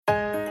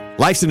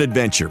Life's an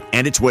adventure,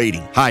 and it's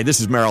waiting. Hi, this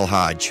is Merrill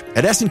Hodge.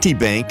 At S&T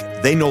Bank,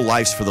 they know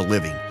life's for the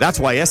living. That's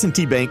why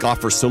S&T Bank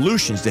offers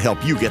solutions to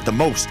help you get the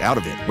most out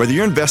of it. Whether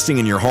you're investing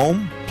in your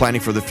home, planning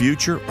for the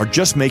future, or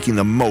just making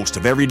the most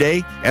of every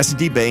day,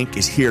 S&T Bank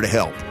is here to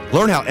help.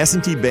 Learn how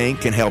S&T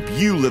Bank can help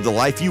you live the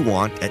life you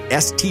want at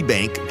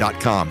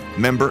stbank.com.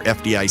 Member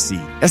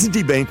FDIC.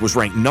 S&T Bank was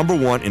ranked number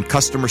 1 in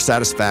customer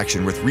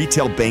satisfaction with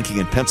retail banking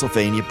in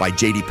Pennsylvania by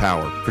J.D.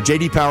 Power. For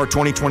J.D. Power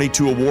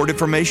 2022 award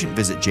information,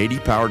 visit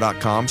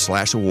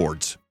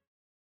jdpower.com/awards.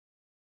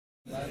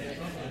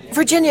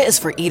 Virginia is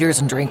for eaters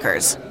and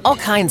drinkers. All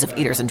kinds of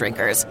eaters and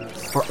drinkers.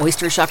 For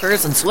oyster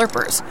shuckers and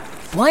slurpers.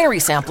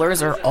 Winery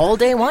samplers or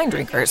all-day wine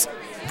drinkers.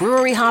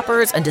 Brewery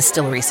hoppers and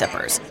distillery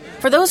sippers.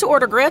 For those who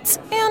order grits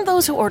and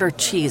those who order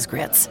cheese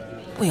grits.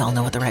 We all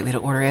know what the right way to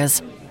order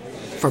is.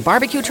 For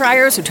barbecue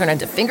triers who turn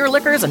into finger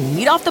lickers and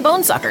meat off the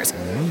bone suckers.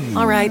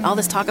 All right, all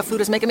this talk of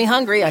food is making me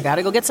hungry. I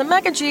gotta go get some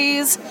mac and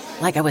cheese.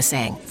 Like I was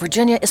saying,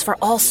 Virginia is for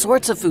all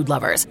sorts of food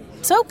lovers.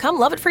 So come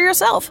love it for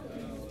yourself.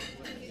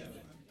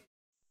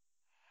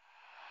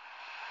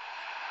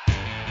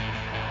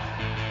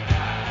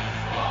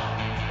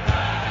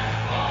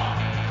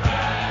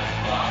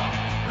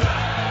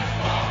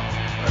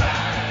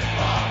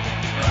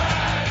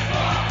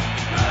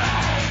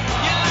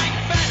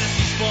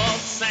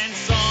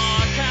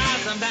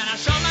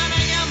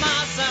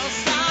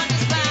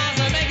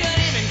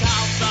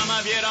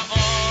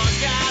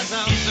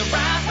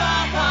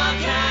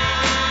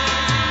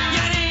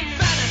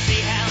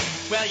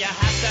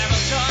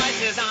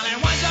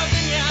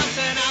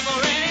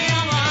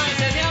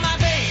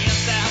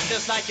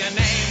 Like your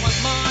name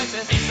was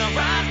Moses. It's a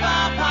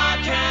Razzball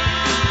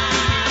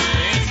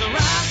podcast. It's a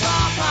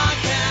Razzball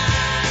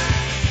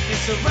podcast.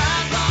 It's a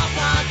Razzball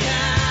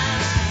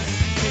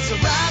podcast. It's a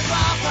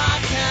Razzball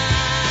podcast.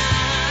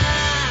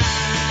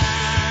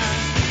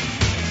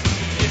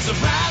 It's a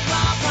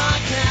Razzball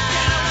podcast. Get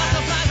a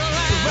Razzball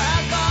podcast. It's a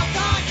Razzball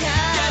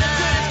podcast. Get it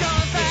good, it's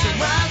going fast. It's a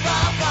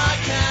Razzball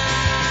podcast.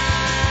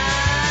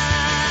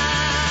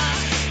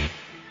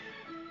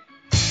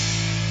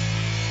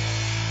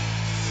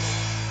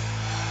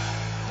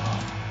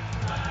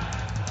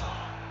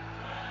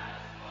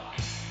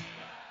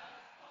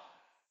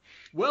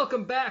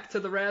 Welcome back to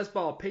the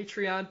Razzball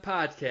Patreon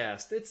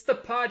podcast. It's the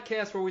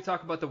podcast where we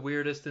talk about the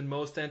weirdest and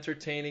most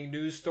entertaining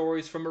news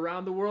stories from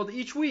around the world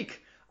each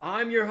week.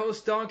 I'm your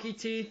host, Donkey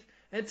Teeth,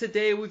 and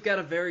today we've got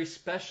a very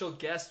special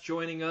guest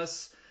joining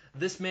us.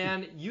 This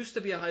man used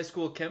to be a high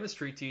school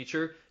chemistry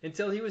teacher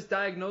until he was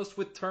diagnosed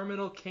with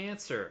terminal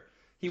cancer.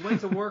 He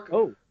went to work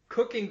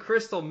cooking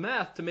crystal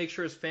meth to make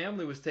sure his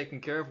family was taken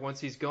care of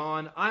once he's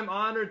gone. I'm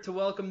honored to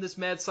welcome this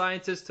mad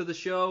scientist to the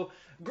show,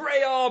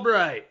 Grey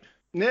Albright.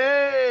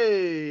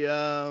 Hey,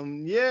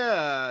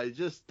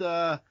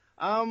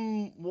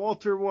 I'm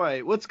Walter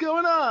White. What's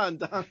going on,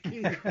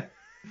 Donkey?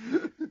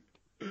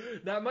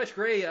 Not much,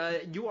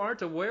 Grey. You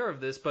aren't aware of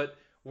this, but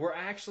we're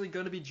actually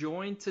going to be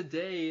joined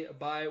today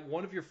by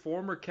one of your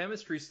former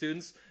chemistry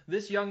students.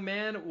 This young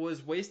man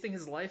was wasting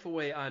his life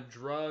away on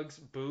drugs,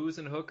 booze,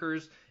 and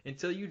hookers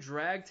until you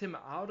dragged him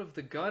out of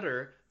the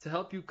gutter to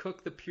help you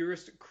cook the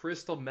purest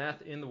crystal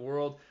meth in the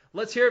world.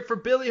 Let's hear it for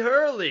Billy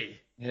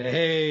Hurley.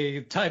 Hey,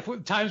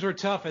 times were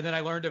tough, and then I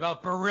learned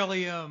about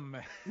beryllium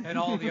and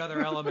all the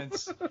other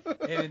elements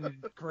in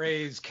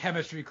Gray's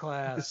chemistry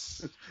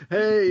class.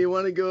 Hey, you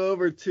want to go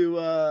over to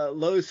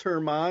Los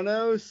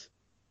Hermanos?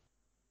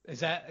 Is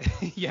that?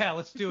 Yeah,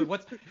 let's do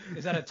it.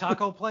 Is that a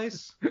taco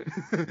place?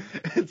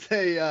 It's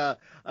a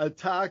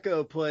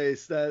taco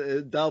place that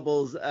it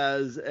doubles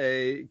as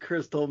a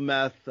crystal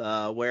meth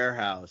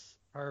warehouse.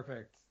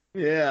 Perfect.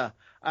 Yeah,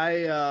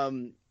 I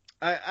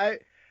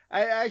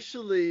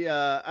actually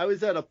I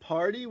was at a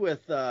party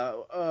with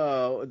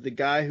the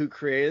guy who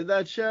created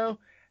that show,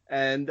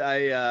 and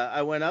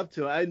I went up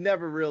to him. I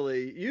never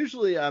really.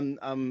 Usually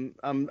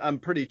I'm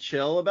pretty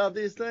chill about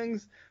these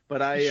things,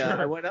 but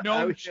I went up.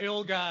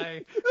 Chill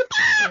guy.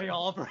 Grey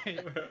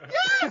Albright.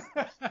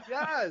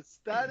 Yes,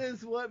 that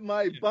is what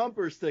my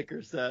bumper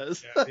sticker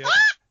says. Yeah.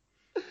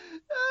 But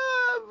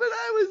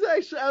I was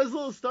a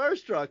little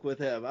starstruck with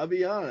him. I'll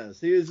be honest.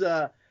 He was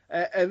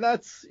and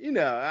that's,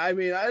 I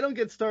mean, I don't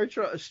get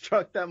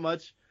struck that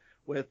much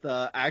with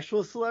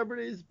actual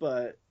celebrities,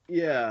 but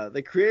yeah,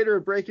 the creator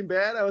of Breaking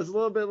Bad, I was a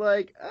little bit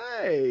like,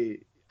 hey,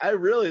 I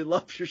really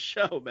love your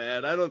show,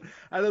 man. I don't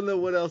know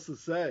what else to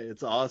say.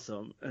 It's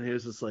awesome. And he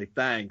was just like,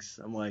 thanks.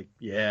 I'm like,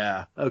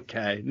 yeah,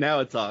 okay. Now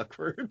it's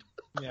awkward.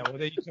 Yeah, well,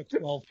 they took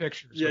 12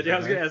 pictures. Yeah, I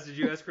was going to ask, did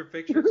you ask for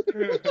pictures?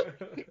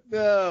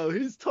 No,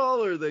 he's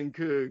taller than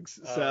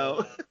Cougs,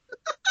 so.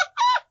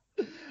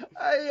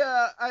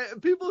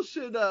 People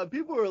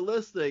who are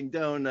listening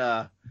don't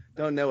know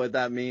what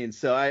that means,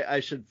 so I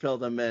should fill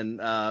them in.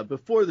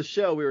 Before the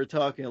show, we were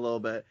talking a little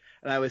bit,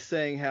 and I was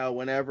saying how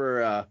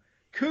whenever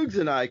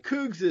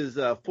Cougs is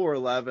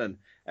 4'11",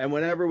 and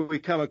whenever we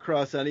come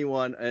across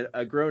anyone,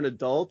 a grown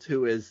adult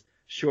who is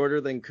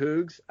shorter than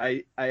Cougs,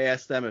 I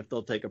ask them if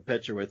they'll take a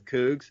picture with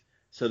Cougs,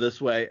 so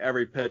this way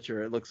every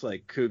picture it looks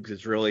like Cougs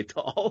is really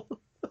tall.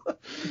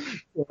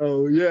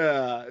 Oh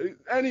yeah.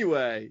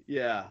 Anyway,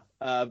 yeah.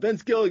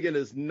 Vince Gilligan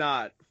is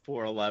not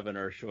 4'11"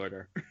 or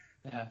shorter.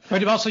 Yeah.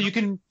 But also you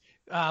can,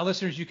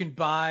 listeners, you can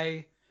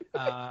buy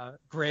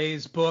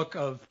Gray's book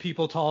of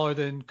people smaller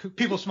than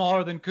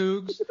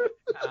Cougs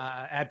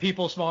at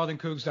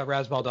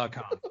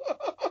peoplesmallerthancougs.rasball.com.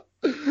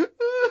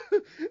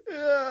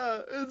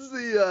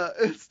 Yeah,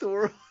 it's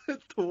the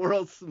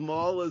world's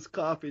smallest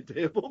coffee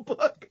table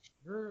book.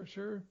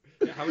 Sure.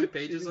 Yeah, how many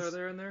pages are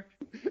there in there?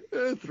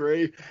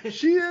 3.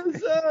 She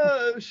is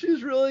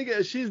she's really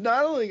good. She's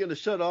not only going to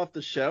shut off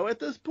the show at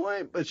this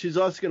point, but she's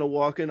also going to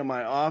walk into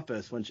my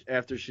office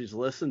after she's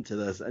listened to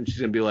this, and she's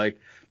going to be like,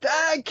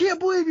 "Dad, I can't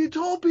believe you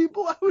told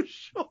people I was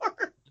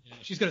short." Yeah,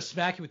 she's going to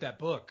smack you with that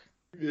book.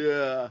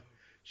 Yeah.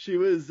 She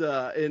was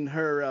in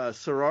her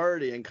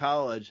sorority in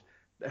college.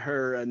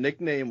 Her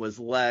nickname was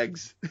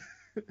Legs.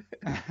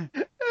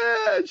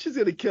 She's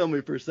going to kill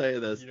me for saying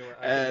this. You know what?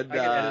 I can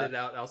edit it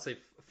out. I'll say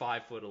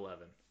 5'11".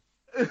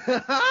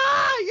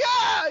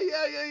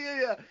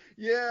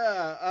 Yeah.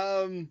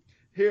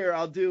 Here,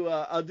 I'll do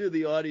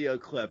the audio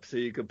clip so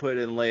you can put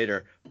in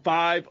later.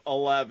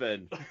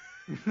 5'11".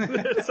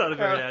 That sounded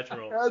very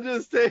natural. I'll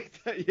just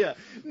take that. Yeah.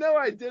 No,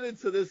 I did it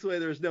so this way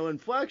there's no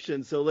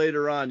inflection. So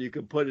later on you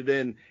can put it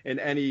in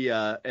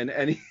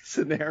any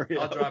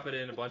scenario. I'll drop it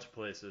in a bunch of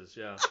places.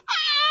 Yeah.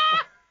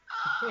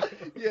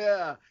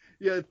 Yeah.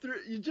 You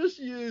just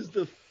use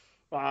the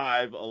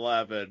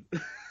 5'11".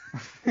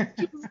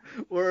 Just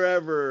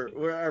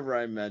wherever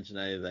I mention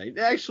anything.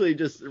 Actually,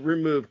 just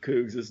remove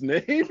Cougs'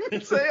 name.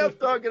 Say I'm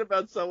talking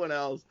about someone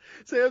else.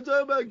 Say I'm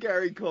talking about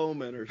Gary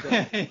Coleman or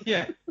something.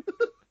 Yeah.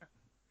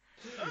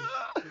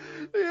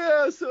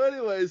 Yeah, so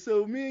anyway,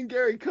 me and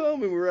Gary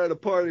Coleman were at a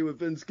party with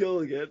Vince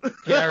Gilligan.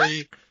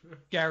 Gary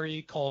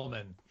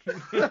Coleman.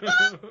 Yeah,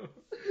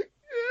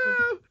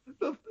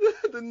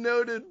 the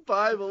noted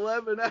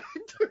 5'11"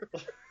 actor.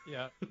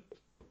 Yeah.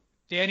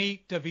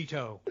 Danny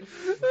DeVito.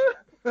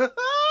 Oh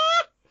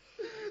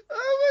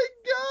my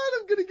God,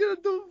 I'm gonna get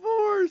a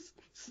divorce.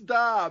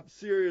 Stop,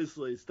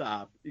 seriously,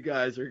 stop. You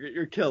guys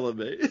you're killing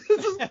me. This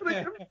is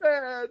gonna get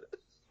bad.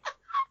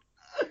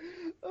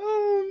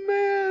 Oh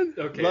man.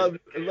 Okay.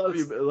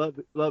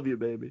 Love you,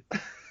 baby.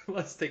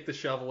 Let's take the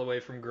shovel away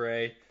from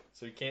Gray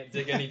so we can't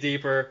dig any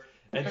deeper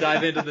and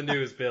dive into the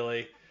news,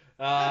 Billy.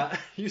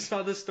 You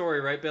saw this story,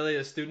 right, Billy?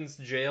 A student's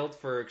jailed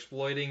for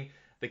exploiting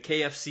the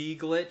KFC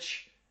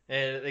glitch,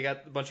 and they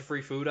got a bunch of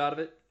free food out of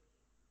it.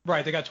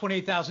 Right, they got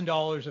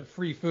 $28,000 of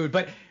free food,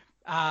 but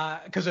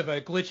because of a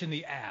glitch in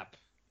the app.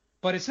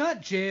 But it's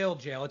not jail.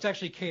 It's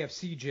actually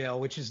KFC jail,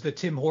 which is the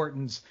Tim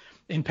Hortons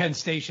in Penn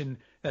Station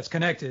that's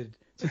connected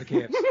to the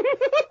KFC.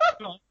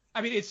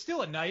 I mean, it's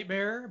still a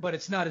nightmare, but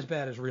it's not as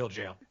bad as real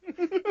jail.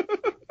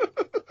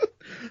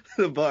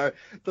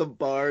 The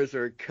bars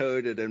are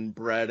coated in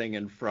breading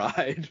and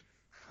fried.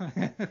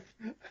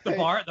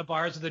 The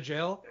bars of the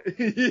jail?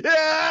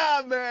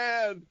 Yeah,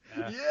 man.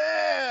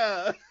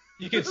 Yeah.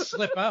 You can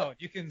slip out.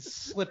 You can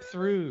slip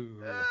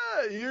through.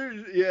 No,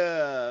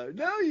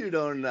 you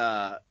don't.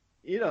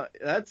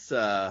 That's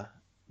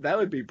that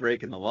would be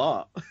breaking the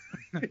law.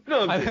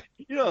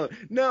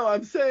 No,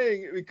 I'm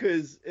saying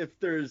because if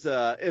there's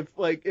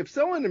if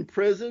someone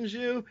imprisons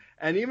you,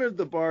 and even if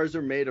the bars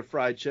are made of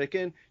fried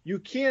chicken, you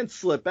can't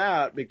slip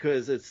out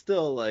because it's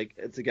still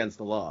it's against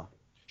the law.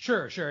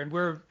 Sure.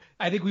 And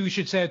I think we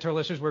should say it to our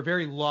listeners, we're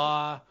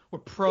pro-law,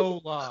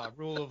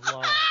 rule of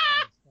law.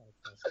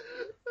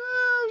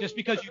 Just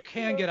because you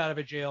can get out of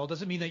a jail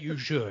doesn't mean that you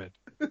should.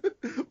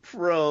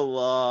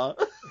 Pro-law.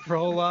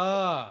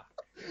 Pro-law.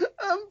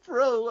 I'm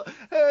pro-law.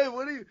 Hey,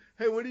 what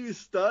are you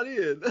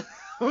studying?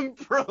 I'm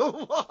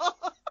pro-law.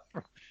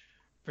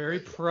 Very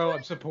pro.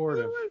 I'm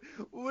supportive.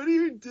 What are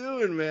you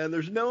doing, man?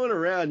 There's no one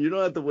around. You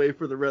don't have to wait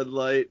for the red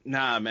light.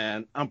 Nah,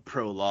 man. I'm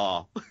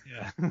pro-law.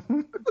 Yeah.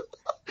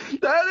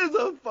 That is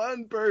a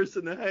fun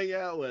person to hang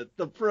out with.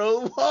 The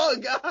pro-law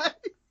guy.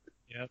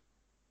 Yep.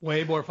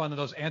 Way more fun than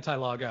those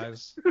anti-law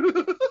guys.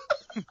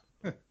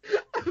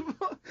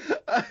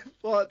 I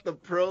fought the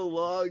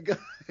pro-law guy.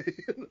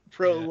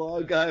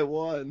 Pro-law guy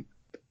won.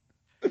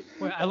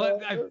 Well,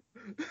 I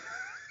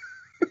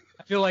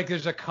feel like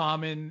there's a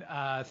common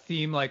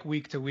theme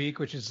week to week,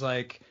 which is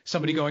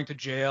somebody going to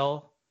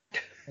jail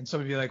and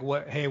somebody be like,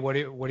 "What? Hey, what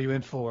are you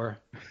in for?"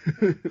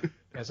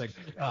 It's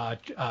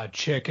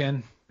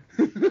chicken.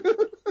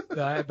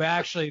 But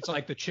actually, it's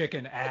the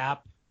chicken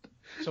app.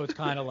 So it's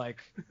kind of like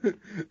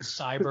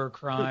cyber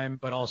crime,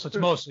 but also it's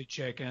mostly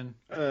chicken.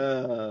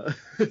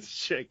 It's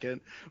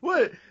chicken.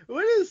 What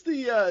is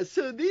the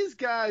so these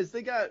guys,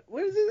 they got,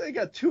 what is it? They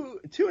got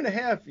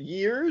 2.5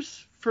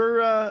 years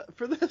for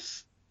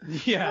this.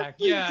 Yeah.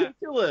 That's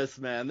ridiculous,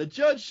 man. The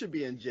judge should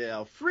be in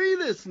jail. Free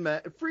these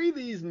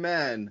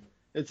men.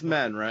 It's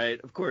men, right?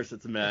 Of course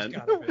it's men.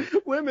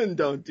 Women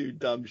don't do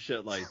dumb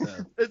shit like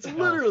that. It's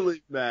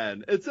literally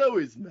men. It's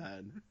always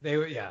men.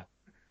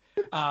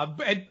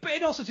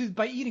 And also too,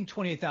 by eating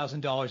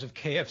 $28,000 of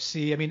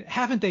KFC, I mean,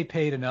 haven't they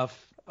paid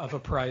enough of a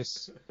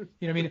price? You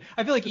know what I mean?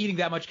 I feel like eating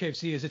that much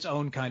KFC is its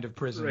own kind of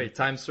prison. Right,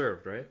 time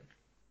served, right?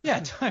 Yeah,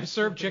 time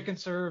served, chicken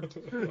served,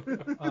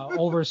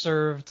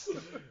 overserved.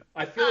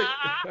 I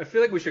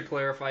feel like we should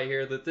clarify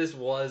here that this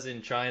was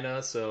in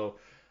China, so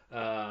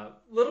a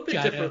little bit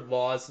China. different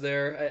laws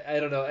there. I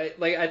don't know.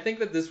 I think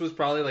that this was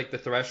probably like the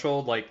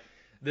threshold. Like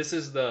this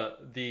is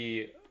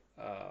the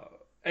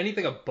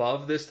anything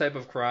above this type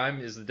of crime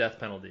is the death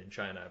penalty in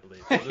China, I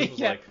believe. So this was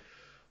Yeah. like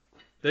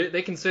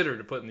they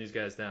considered putting these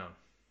guys down.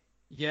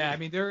 Yeah, I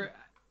mean, they're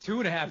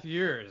 2.5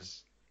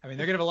 years. I mean,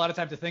 they're going to have a lot of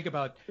time to think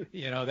about,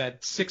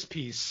 that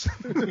 6-piece.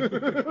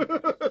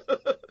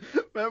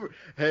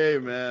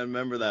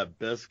 Remember that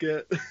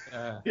biscuit? Was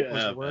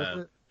Yeah, it worth man.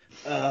 it?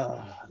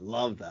 I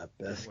love that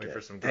biscuit. Wait for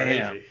some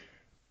Damn. gravy.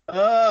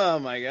 Oh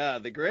my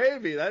God, the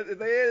gravy! They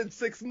added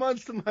 6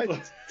 months to my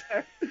time.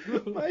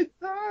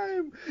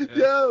 Yeah.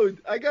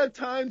 Dude, I got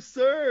time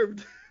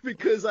served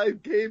because I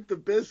gave the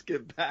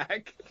biscuit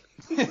back.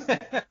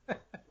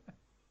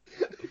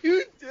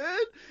 You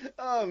did?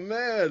 Oh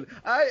man,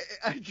 I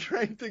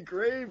drank the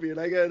gravy and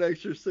I got an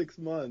extra 6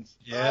 months.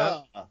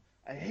 Yeah.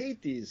 I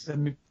hate these.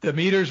 The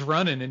meter's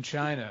running in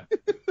China.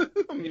 You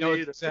know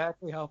Meter.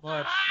 exactly how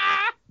much.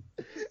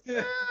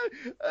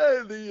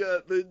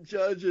 The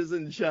judges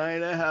in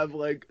China have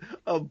like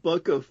a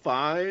book of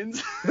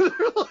fines. They're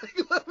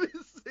like, let me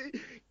see.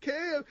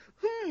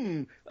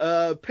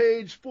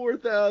 Page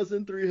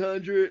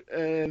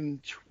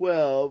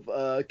 4,312.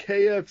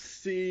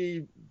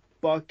 KFC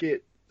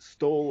bucket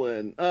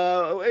stolen.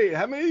 Wait,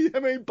 how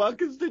many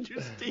buckets did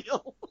you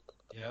steal?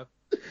 Yep.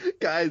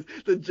 Guys,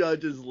 the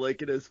judge is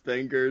licking his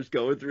fingers,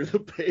 going through the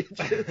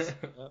pages.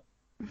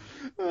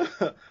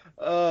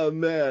 Oh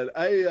man,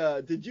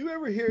 did you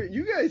ever hear?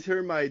 You guys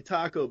heard my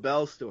Taco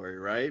Bell story,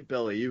 right,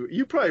 Billy?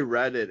 You probably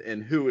read it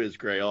in Who Is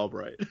Grey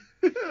Albright?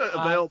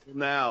 Available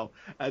now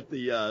at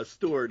the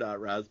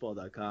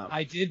store.rasball.com.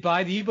 I did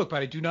buy the ebook,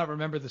 but I do not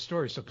remember the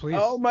story, so please.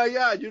 Oh my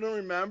God, you don't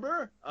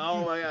remember?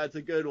 Oh my God, it's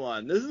a good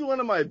one. This is one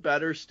of my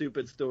better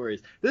stupid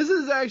stories. This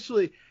is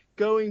actually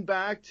going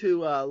back to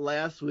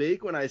last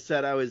week when I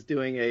said I was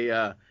doing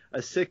a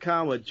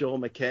sitcom with Joel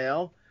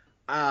McHale.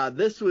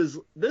 This was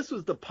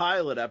the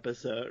pilot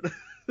episode.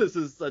 This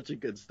is such a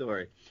good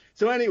story.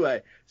 So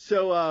anyway,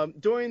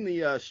 during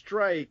the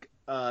strike,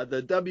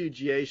 the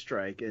WGA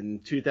strike in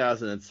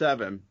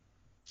 2007,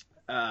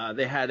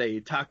 they had a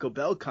Taco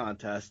Bell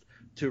contest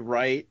to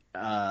write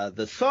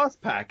the sauce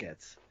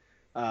packets.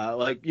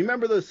 You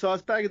remember those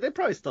sauce packets? They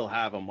probably still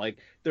have them. Like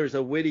there's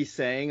a witty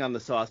saying on the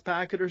sauce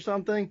packet or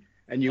something,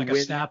 and you like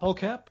win. a Snapple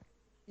cap?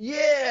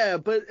 Yeah,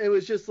 but it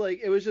was just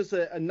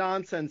a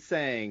nonsense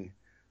saying.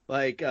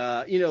 Like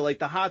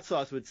the hot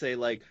sauce would say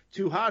like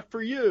too hot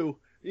for you,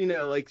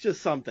 like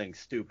just something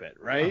stupid,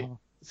 right? Uh-huh.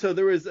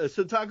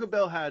 So Taco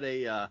Bell had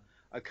a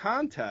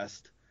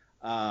contest,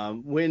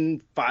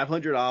 win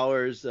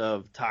 $500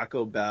 of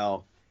Taco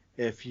Bell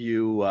if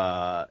we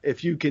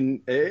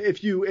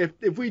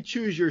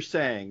choose your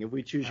saying, if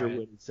we choose your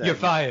witty saying. You're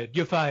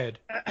fired.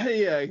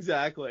 Yeah,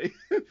 exactly.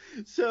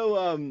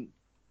 So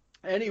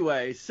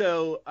anyway,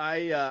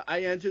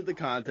 I entered the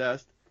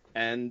contest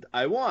and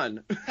I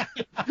won.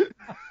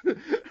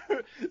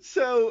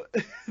 So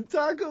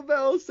Taco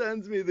Bell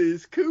sends me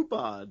these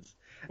coupons.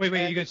 Wait,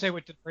 you gonna say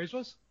what the phrase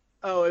was?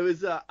 Oh, it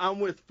was I'm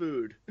with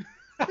food.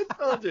 I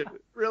told you,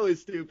 really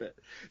stupid.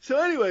 So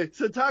anyway,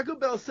 Taco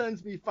Bell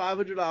sends me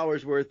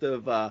 $500 worth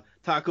of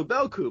Taco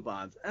Bell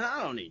coupons, and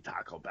I don't eat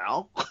Taco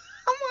Bell. I'm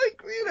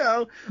like,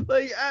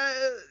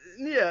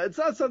 yeah, it's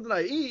not something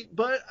I eat,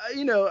 but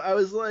I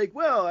was like,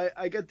 well,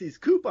 I got these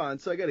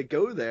coupons, so I got to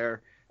go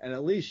there and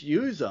at least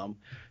use them.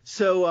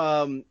 So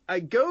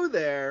I go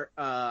there.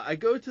 I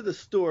go to the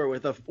store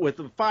with a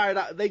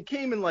 $5. They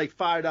came in like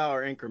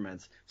 $5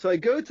 increments. So I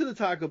go to the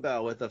Taco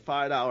Bell with a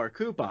 $5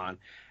 coupon,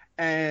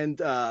 and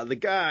the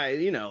guy,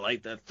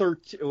 like the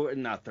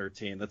not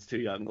 13, that's too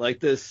young, like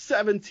the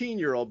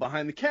 17-year-old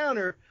behind the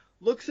counter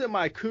looks at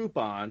my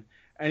coupon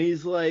and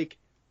he's like,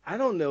 I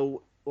don't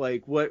know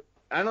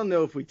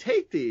if we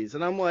take these.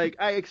 And I'm like,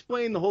 I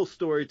explained the whole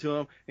story to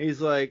him, and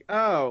he's like,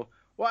 oh,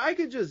 well, I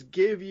could just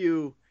give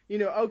you.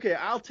 Okay,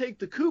 I'll take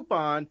the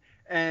coupon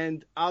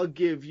and I'll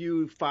give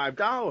you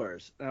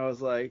 $5. And I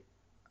was like,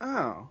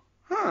 oh,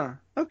 huh,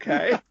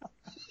 okay.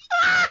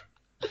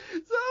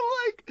 So I'm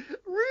like,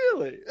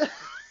 really?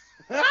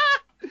 I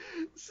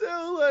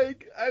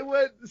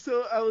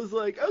was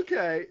like,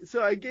 okay.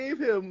 So I gave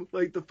him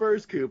like the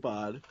first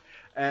coupon,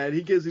 and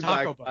he gives me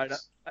Taco back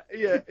bucks.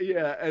 Yeah,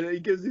 and he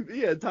gives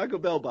me Taco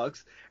Bell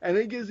bucks, and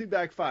he gives me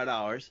back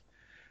 $5.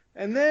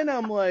 And then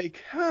I'm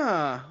like,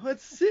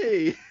 let's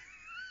see.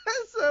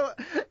 So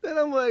then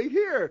I'm like,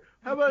 here,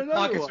 how about another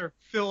Pockets one? are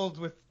filled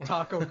with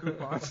taco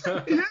coupons.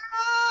 Yeah,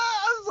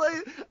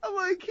 I'm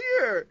like,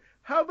 here,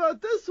 how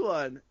about this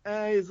one?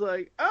 And he's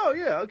like, oh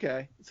yeah,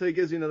 okay. So he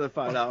gives me another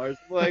 $5. I'm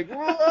like, whoa,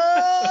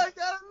 I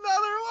got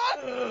another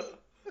one.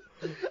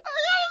 I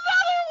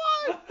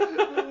got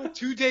another one.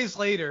 2 days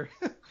later,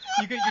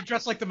 you're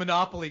dressed like the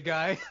Monopoly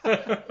guy. I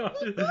start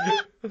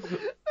going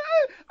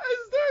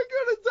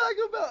to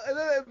Taco Bell, and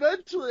then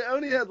eventually, I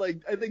only had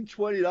like, I think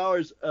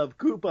 $20 of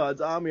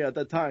coupons on me at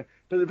that time.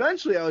 But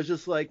eventually I was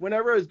just like,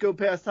 whenever I was go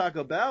past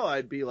Taco Bell,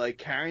 I'd be like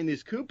carrying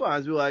these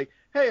coupons, be like,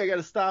 hey, I got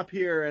to stop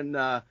here and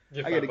I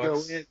got to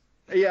go in.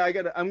 Yeah,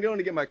 I'm going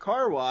to get my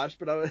car washed,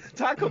 but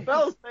Taco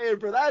Bell's paying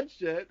for that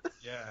shit.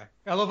 Yeah.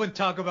 I love when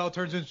Taco Bell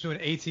turns into an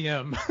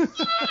ATM.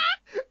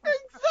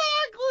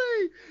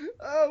 Exactly.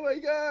 Oh my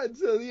God.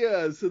 So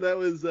that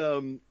was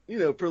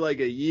for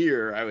like a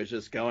year I was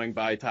just going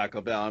by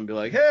Taco Bell and be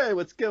like, hey,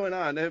 what's going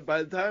on? And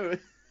by the time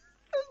it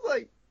was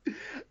like,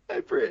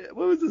 I forget,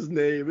 what was his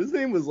name? His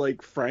name was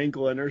like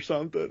Franklin or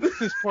something.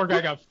 This poor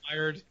guy got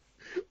fired.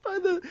 By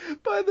like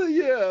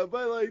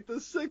the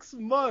 6th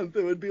month,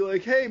 it would be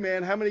like, hey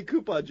man, how many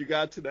coupons you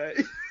got today?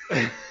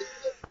 He's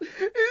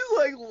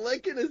like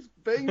licking his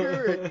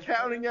finger and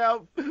counting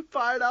out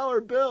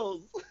 $5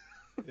 bills.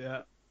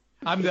 Yeah.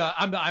 I'm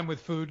the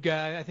with food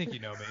guy. I think you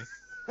know me.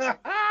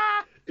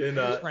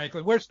 Where's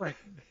Franklin? Where's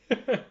Franklin?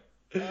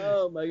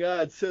 Oh my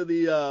God. So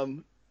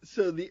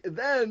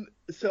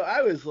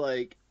I was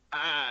like,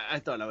 I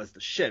thought I was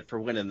the shit for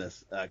winning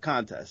this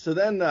contest. So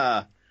then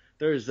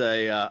there's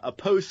a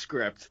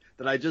postscript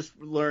that I just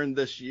learned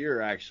this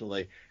year,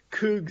 actually.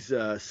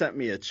 Cougs sent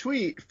me a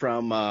tweet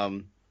from,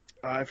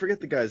 I forget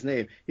the guy's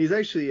name. He's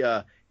actually,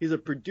 he's a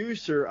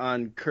producer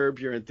on Curb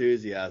Your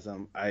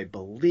Enthusiasm, I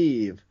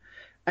believe.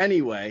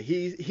 Anyway,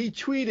 he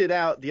tweeted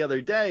out the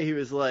other day, he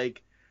was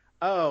like,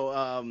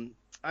 I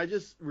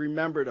just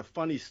remembered a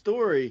funny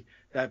story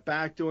that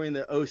back during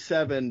the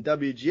 2007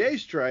 WGA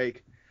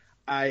strike,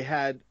 I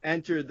had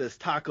entered this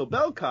Taco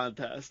Bell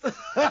contest.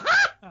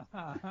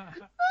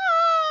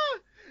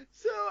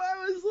 So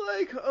I was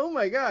like, oh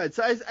my God.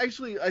 So I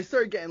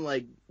started getting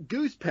like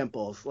goose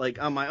pimples like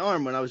on my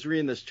arm when I was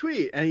reading this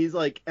tweet. And he's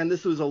like, and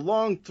this was a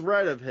long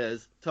thread of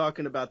his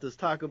talking about this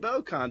Taco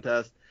Bell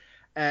contest.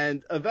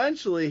 And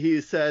eventually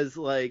he says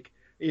like,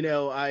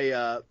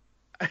 I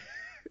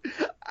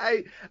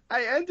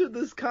entered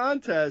this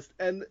contest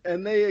and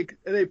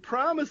they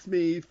promised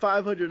me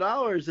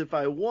 $500 if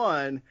I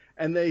won.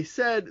 And they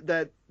said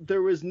that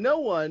there was no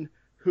one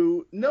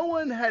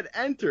had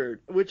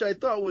entered, which I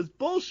thought was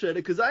bullshit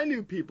because I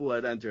knew people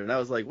had entered. And I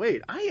was like,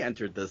 wait, I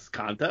entered this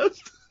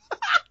contest.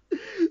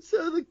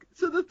 So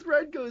the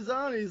thread goes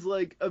on. He's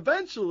like,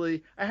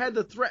 eventually I had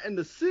to threaten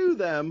to sue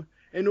them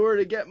in order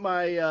to get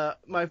my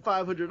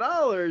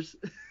 $500.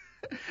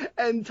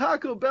 And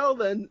Taco Bell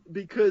then,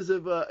 because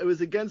of it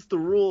was against the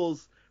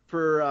rules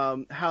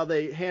for how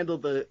they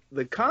handled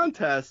the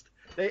contest,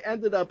 they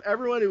ended up,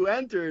 everyone who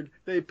entered,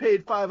 they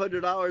paid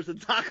 $500 in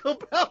Taco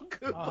Bell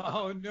coupons.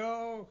 Oh,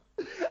 no.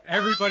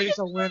 Everybody's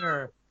a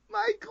winner.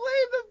 My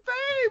claim to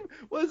fame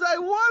was I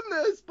won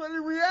this, but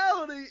in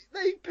reality,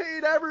 they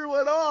paid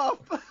everyone off.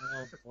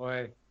 Oh,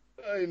 boy.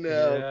 I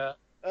know. Yeah.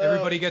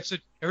 Everybody gets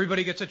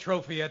a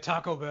trophy at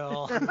Taco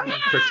Bell.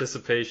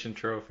 Participation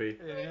trophy.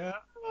 Yeah.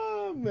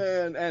 Oh,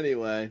 man.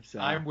 Anyway. So.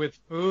 I'm with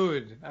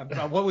food.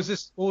 What was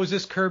this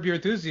Curb Your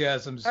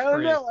Enthusiasm? I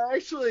don't know.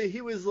 Actually,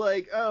 he was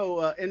like,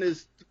 in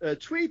his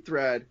tweet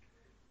thread,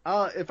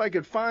 if I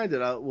could find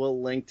it,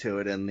 we'll link to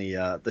it in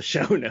the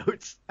show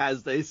notes,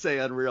 as they say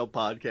on Real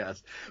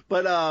Podcast.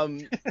 But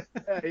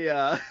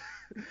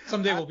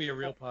someday will be a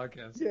real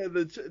podcast. Yeah,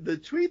 the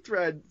tweet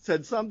thread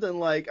said something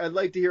like, "I'd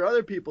like to hear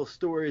other people's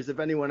stories if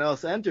anyone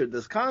else entered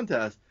this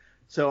contest."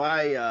 So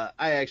I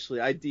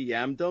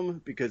DM'd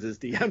him because his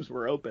DMs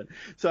were open.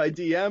 So I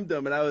DM'd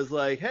him and I was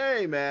like,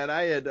 "Hey man,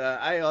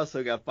 I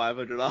also got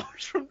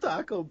 $500 from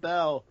Taco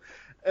Bell."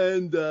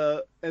 And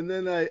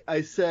then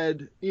I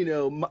said,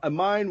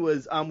 mine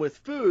was I'm with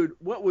food.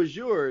 What was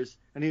yours?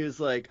 And he was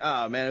like,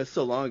 oh man, it was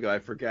so long ago I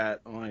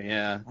forgot. I'm like,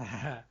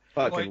 yeah,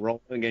 fucking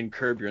rolling in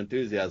Curb Your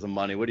Enthusiasm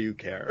money. What do you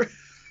care,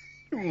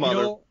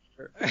 mother?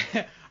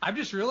 I'm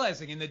just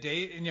realizing in the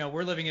day,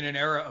 we're living in an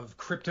era of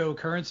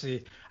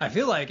cryptocurrency. I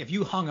feel like if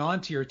you hung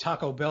on to your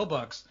Taco Bell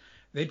bucks,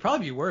 they'd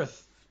probably be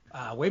worth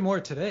way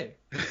more today.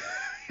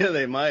 Yeah,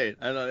 they might.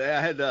 I know.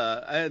 I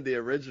had the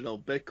original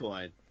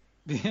Bitcoin.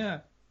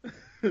 Yeah.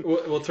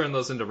 We'll turn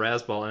those into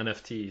Razzball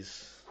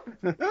NFTs.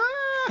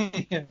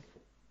 Yeah.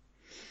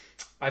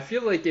 I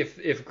feel like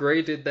if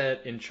Grey did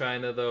that in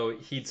China, though,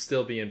 he'd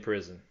still be in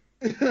prison.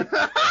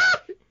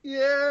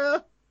 Yeah,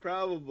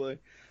 probably.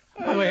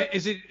 Oh, wait,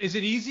 is it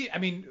easy? I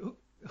mean,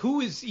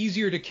 who is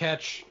easier to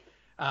catch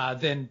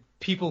than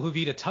people who've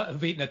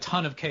eaten a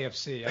ton of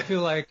KFC? I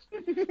feel like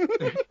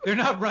they're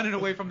not running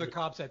away from the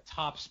cops at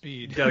top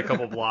speed. Got a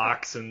couple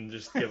blocks and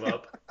just give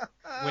up.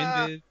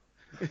 Winded.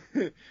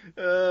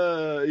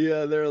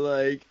 Yeah, they're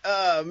like,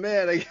 oh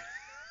man,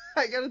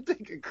 I gotta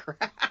take a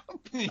crap.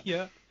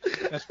 Yeah,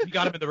 we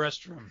got him in the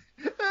restroom.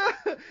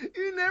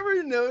 You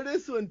never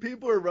notice when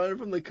people are running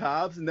from the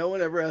cops, no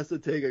one ever has to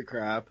take a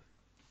crap.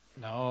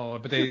 No,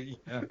 but they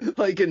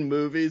like in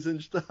movies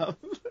and stuff.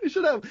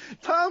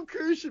 Tom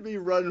Cruise should be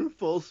running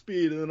full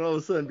speed and then all of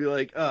a sudden be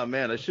like, oh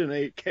man, I shouldn't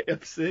eat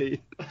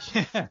KFC.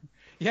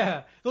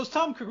 Yeah. Those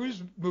Tom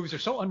Cruise movies are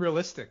so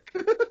unrealistic.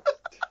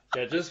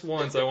 Yeah, just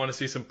once I want to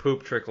see some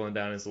poop trickling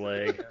down his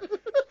leg.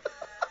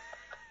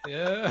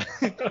 Yeah.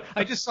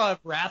 I just saw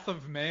Wrath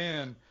of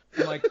Man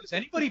I'm like, does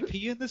anybody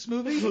pee in this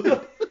movie?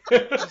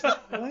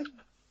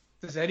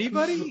 Does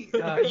anybody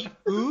eat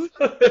food?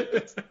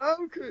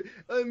 Tom Cruise.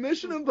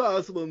 Mission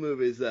Impossible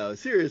movies, though.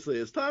 Seriously,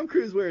 is Tom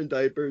Cruise wearing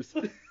diapers?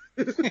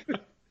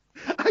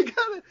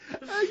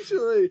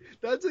 Actually,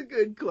 that's a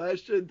good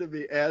question to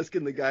be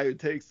asking the guy who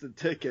takes the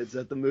tickets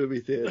at the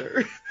movie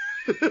theater.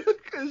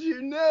 Because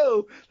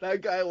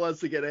that guy wants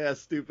to get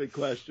asked stupid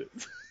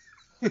questions.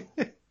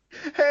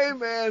 Hey,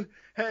 man.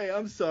 Hey,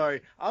 I'm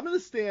sorry. I'll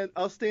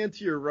stand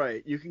to your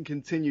right. You can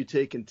continue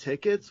taking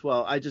tickets.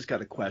 Well, I just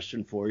got a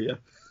question for you.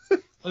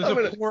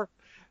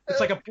 It's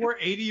like a poor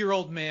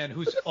 80-year-old man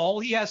who's all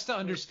he has to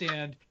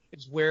understand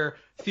is where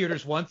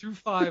theaters 1 through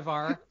 5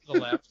 are to the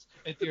left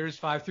and theaters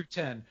 5 through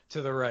 10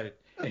 to the right.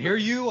 And here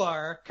you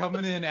are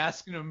coming in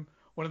asking him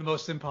one of the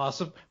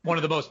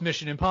most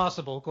Mission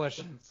Impossible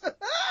questions.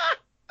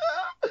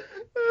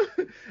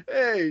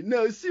 Hey,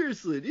 no,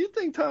 seriously, do you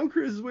think Tom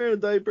Cruise is wearing a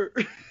diaper?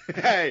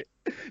 Hey,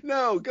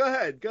 no, go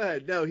ahead.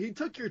 No, he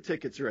took your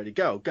tickets already.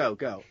 Go.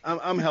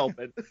 I'm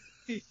helping.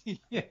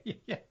 Yeah.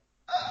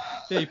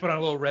 Yeah, you put on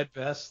a little red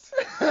vest.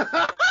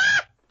 What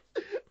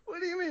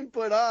do you mean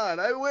put on?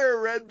 I wear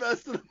a red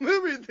vest in the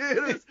movie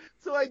theaters,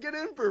 so I get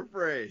in for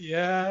free.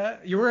 Yeah,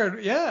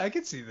 I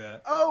could see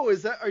that. Oh,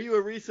 are you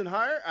a recent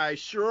hire? I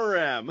sure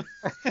am.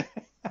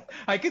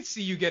 I could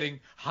see you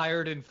getting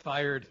hired and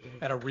fired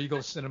at a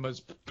Regal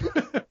Cinemas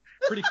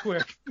pretty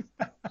quick.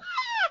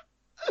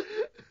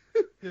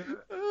 Yeah.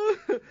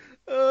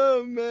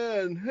 Oh,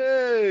 man.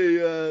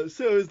 Hey,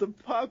 so is the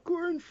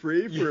popcorn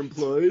free for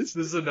employees?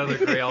 This is another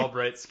Grey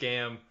Albright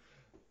scam.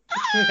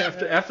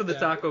 After the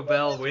Taco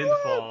Bell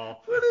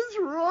windfall. What is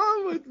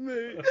wrong with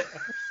me?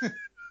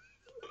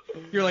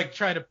 You're like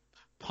trying to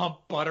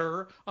pump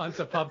butter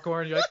onto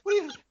popcorn. You're like,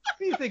 what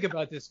do you think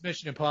about this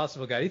Mission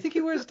Impossible guy? Do you think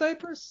he wears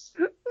diapers?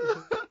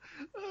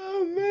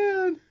 Oh,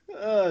 man.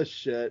 Oh,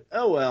 shit.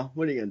 Oh, well.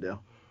 What are you going to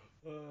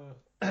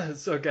do?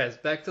 So, guys,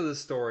 back to the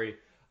story.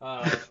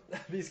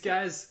 These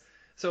guys...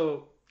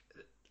 So,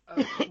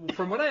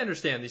 from what I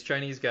understand, these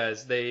Chinese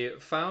guys, they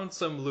found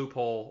some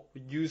loophole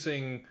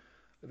using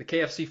the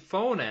KFC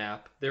phone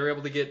app. They were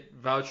able to get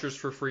vouchers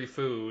for free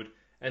food,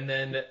 and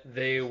then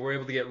they were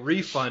able to get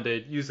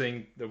refunded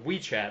using the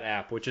WeChat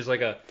app, which is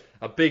like a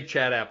big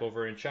chat app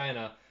over in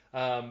China.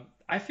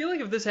 I feel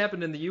like if this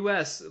happened in the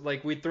U.S.,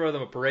 like we'd throw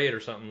them a parade or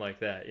something like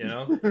that, you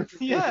know?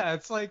 Yeah,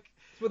 it's like...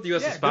 It's what the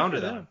U.S. is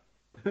founded on.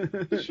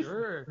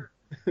 Sure.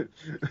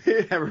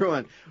 Hey,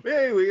 everyone.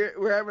 Hey,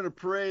 we're having a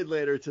parade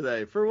later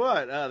today. For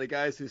what? The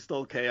guys who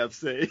stole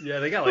KFC. Yeah,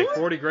 they got like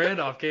 40 grand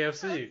off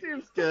KFC. That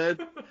seems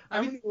good.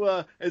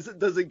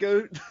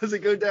 Does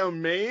it go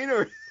down Maine,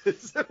 or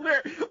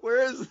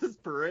where is this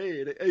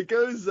parade? It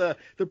goes. The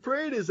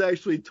parade is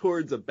actually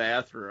towards a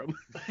bathroom.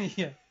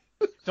 Yeah.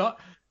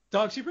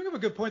 Dogs, you bring up a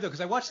good point though,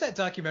 because I watched that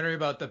documentary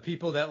about the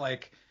people that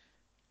like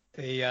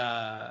they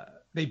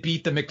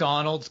beat the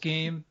McDonald's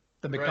game.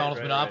 The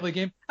McDonald's Monopoly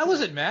game. I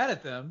wasn't mad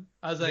at them.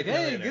 I was like,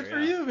 hey, good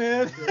for you,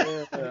 man.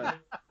 Yeah,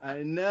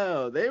 I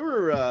know. They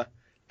were,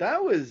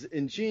 that was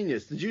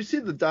ingenious. Did you see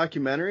the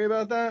documentary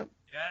about that?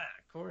 Yeah,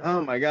 of course.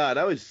 Oh my God.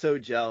 I was so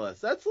jealous.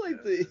 That's like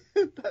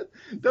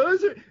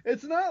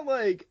it's not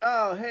like,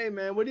 oh, hey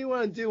man, what do you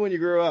want to do when you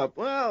grow up?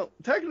 Well,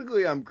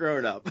 technically I'm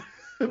grown up,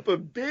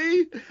 but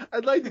B,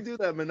 I'd like to do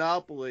that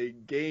Monopoly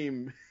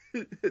game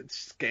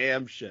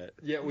scam shit.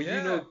 Yeah, well, you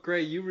know,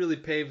 Gray, you really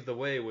paved the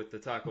way with the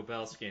Taco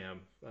Bell scam.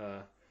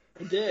 I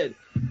did.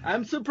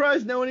 I'm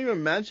surprised no one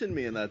even mentioned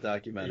me in that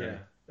documentary.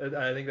 Yeah,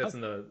 I think that's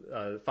in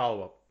the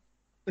follow-up.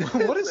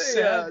 What a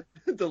sad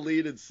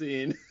deleted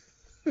scene.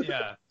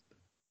 Yeah.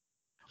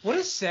 What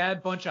a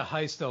sad bunch of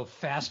heists, though.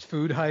 Fast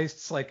food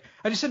heists. Like,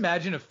 I just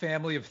imagine a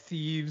family of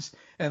thieves,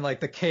 and like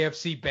the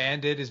KFC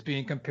bandit is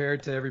being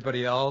compared to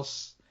everybody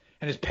else,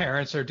 and his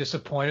parents are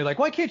disappointed. Like,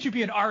 why can't you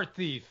be an art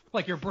thief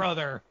like your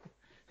brother?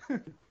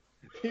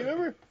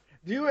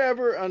 Do you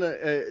ever, on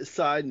a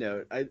side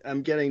note,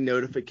 I'm getting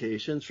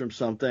notifications from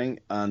something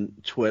on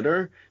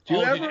Twitter. Do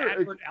you ever? Did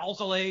Edward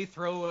Alzolay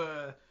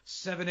throw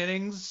 7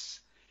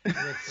 innings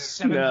with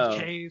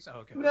 7 Ks? Oh,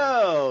 okay.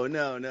 No.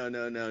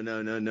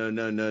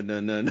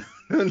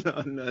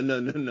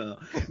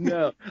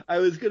 No. I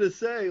was gonna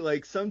say,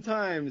 like,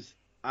 sometimes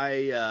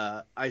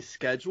I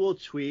schedule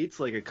tweets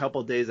like a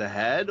couple days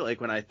ahead.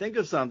 Like when I think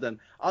of something,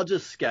 I'll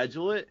just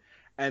schedule it.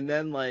 And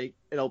then, like,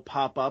 it'll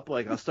pop up,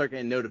 like, I'll start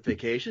getting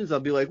notifications. I'll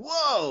be like,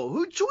 whoa,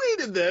 who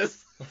tweeted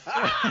this?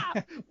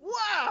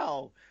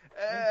 Wow.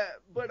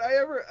 But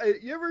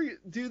you ever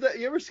do that?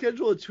 You ever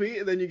schedule a tweet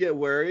and then you get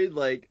worried?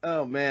 Like,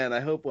 oh, man, I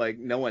hope, like,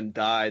 no one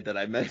died that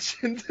I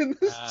mentioned in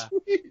this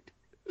tweet.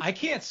 I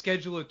can't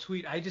schedule a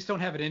tweet. I just don't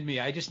have it in me.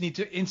 I just need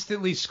to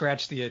instantly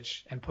scratch the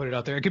itch and put it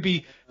out there. It could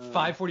be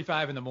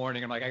 5:45 in the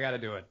morning. I'm like, I got to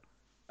do it.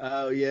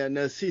 Oh, yeah.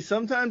 No, see,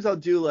 sometimes I'll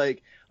do,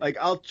 like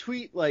I'll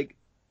tweet, like,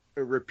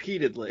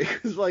 repeatedly,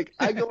 because like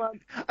I go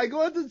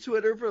onto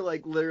Twitter for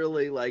like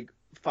literally like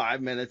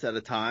 5 minutes at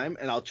a time,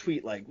 and I'll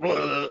tweet like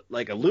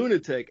a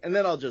lunatic, and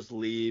then I'll just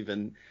leave,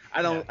 and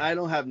I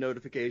don't have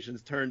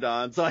notifications turned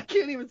on, so I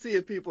can't even see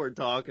if people are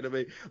talking to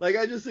me. Like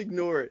I just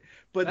ignore it.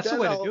 But that's the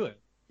way to do it.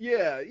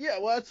 Yeah.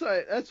 Well,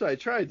 that's what I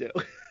try to do.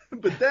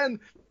 But then,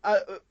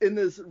 in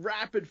this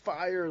rapid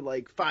fire,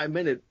 like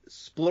 5-minute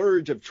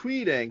splurge of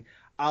tweeting,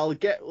 I'll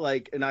get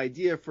like an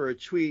idea for a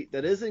tweet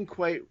that isn't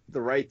quite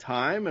the right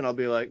time, and I'll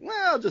be like,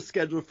 well, I'll just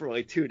schedule it for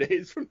like 2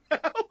 days from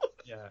now.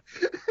 Yeah.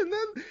 And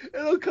then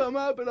it'll come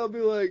up, and I'll be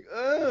like,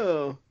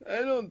 oh, I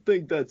don't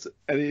think that's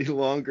any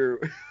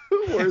longer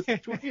worth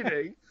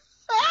tweeting.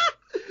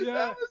 Yeah.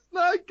 That was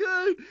not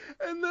good.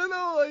 And then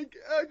I'll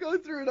go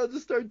through and I'll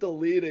just start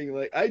deleting.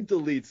 Like, I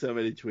delete so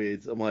many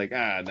tweets. I'm like,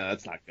 no,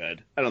 that's not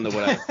good. I don't know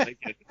what I was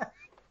thinking.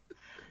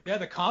 Yeah,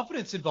 the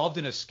confidence involved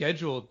in a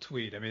scheduled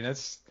tweet. I mean,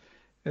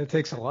 it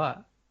takes a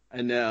lot.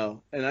 I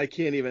know. And I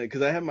can't even,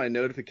 because I have my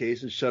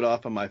notifications shut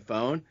off on my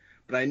phone,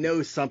 but I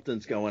know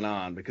something's going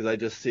on because I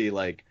just see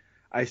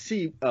I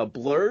see a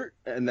blur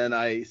and then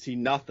I see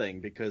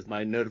nothing because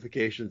my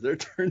notifications are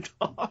turned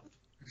off.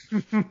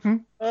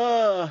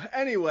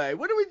 Anyway,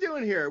 what are we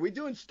doing here? Are we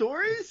doing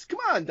stories? Come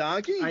on,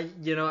 Donkey.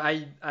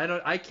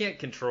 I can't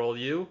control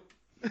you.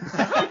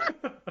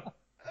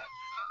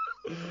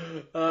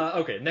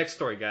 Okay, next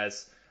story,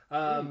 guys.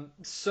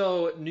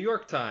 So New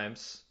York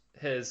Times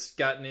has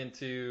gotten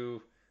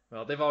into,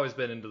 well, they've always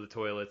been into the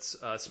toilets.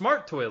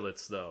 Smart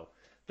toilets, though.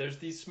 There's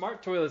these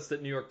smart toilets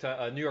that New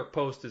York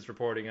Post is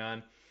reporting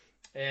on,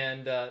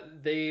 and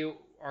they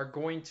are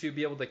going to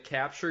be able to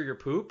capture your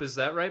poop. Is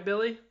that right,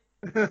 Billy?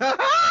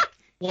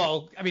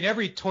 Well, I mean,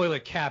 every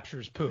toilet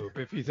captures poop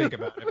if you think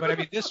about it. But I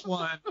mean, this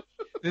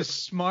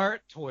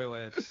smart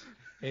toilet,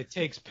 it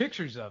takes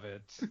pictures of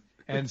it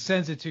and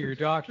sends it to your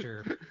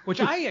doctor,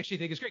 which I actually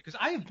think is great because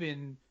I have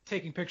been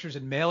taking pictures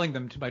and mailing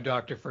them to my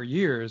doctor for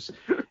years.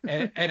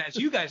 And as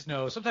you guys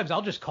know, sometimes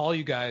I'll just call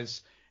you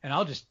guys and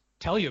I'll just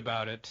tell you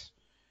about it,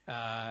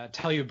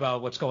 tell you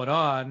about what's going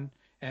on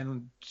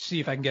and see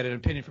if I can get an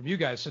opinion from you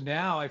guys. So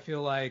now I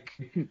feel like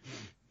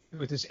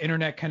with this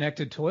internet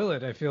connected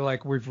toilet, I feel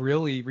like we've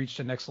really reached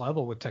the next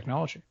level with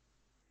technology.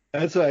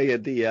 That's why I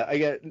get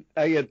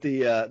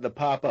the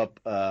pop-up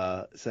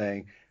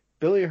saying,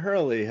 Billy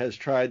Hurley has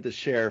tried to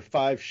share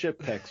 5 ship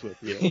pics with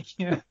you.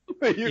 Yeah.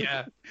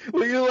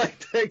 Will you like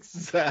text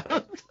this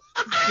out?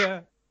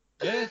 Yeah.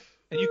 And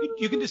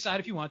you can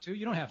decide if you want to.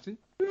 You don't have to.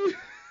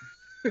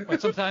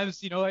 But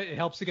sometimes, it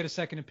helps to get a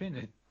second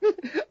opinion.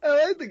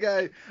 I like the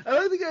guy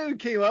who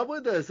came up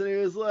with this, and he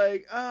was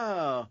like,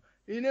 oh,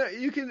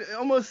 you can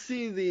almost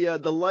see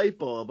the light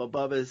bulb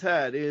above his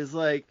head. He was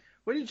like,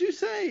 what did you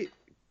say?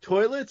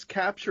 Toilets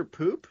capture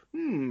poop?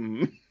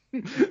 I'm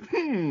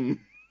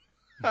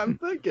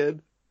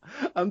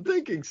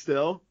thinking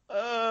still.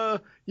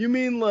 You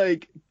mean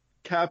like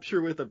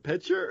capture with a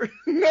picture?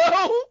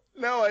 No,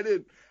 I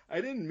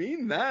didn't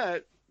mean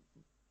that.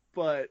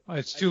 But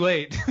it's too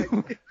late.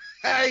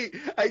 I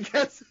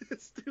guess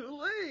it's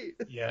too late.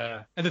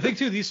 Yeah. And the thing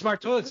too, these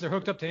smart toilets, they're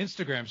hooked up to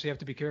Instagram, so you have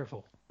to be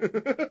careful.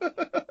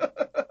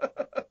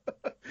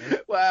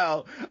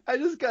 Wow, I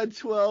just got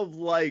 12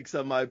 likes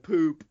on my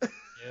poop.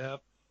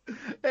 Yep.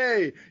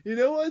 Hey, you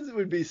know what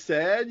would be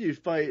sad? You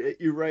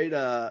write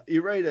a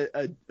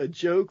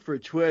joke for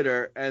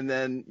Twitter, and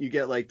then you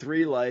get like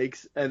 3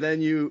 likes, and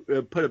then you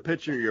put a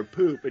picture of your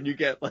poop, and you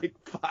get like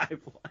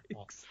 5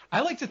 likes. I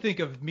like to think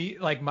of me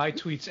like my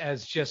tweets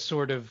as just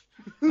sort of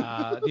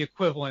the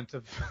equivalent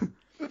of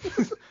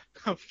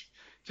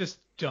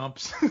just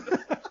dumps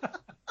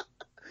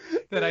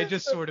that I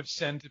just sort of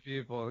send to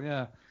people.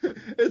 Yeah.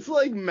 It's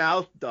like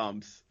mouth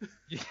dumps.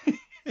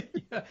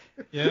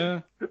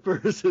 Yeah.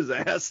 Versus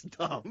ass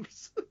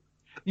dumps.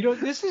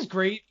 This is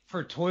great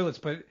for toilets,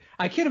 but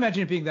I can't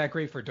imagine it being that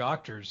great for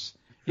doctors.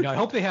 I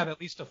hope they have at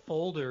least a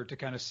folder to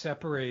kind of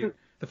separate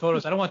the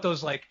photos. I don't want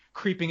those like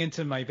creeping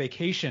into my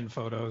vacation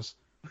photos.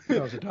 I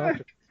was a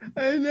doctor.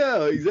 I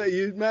know, exactly.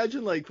 You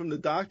imagine like from the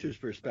doctor's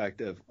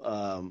perspective,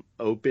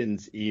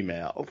 opens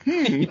email.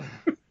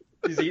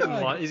 He's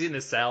eating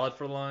a salad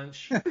for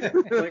lunch.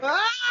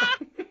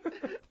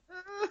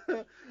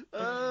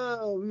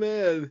 Oh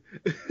man.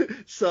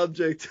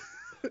 Subject.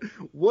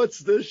 What's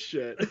this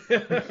shit?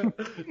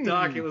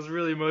 Doc, it was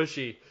really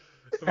mushy.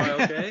 Am I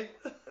okay?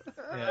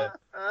 Yeah.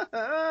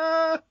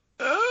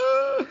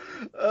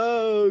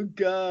 Oh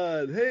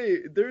God. Hey,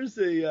 there's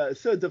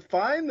so to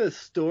find the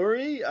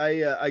story,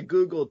 I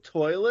googled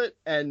toilet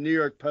and New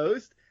York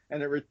Post,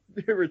 and it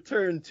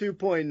returned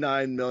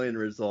 2.9 million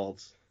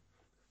results.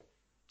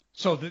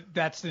 So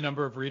that's the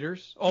number of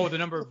readers? Oh, the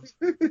number of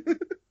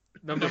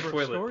number of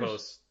toilet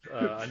posts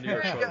on New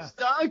York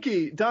Post.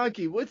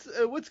 Donkey,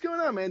 what's going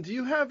on, man? Do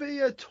you have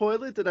a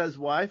toilet that has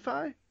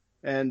Wi-Fi?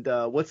 And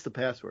what's the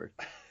password?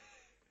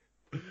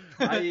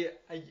 I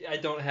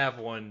don't have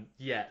one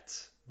yet,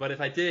 but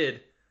if I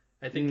did,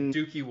 I think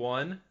Dookie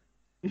won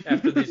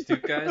after these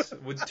Duke guys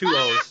with 2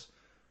 O's.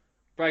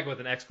 Probably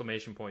with an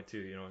exclamation point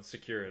too, and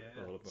secure it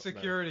a little bit.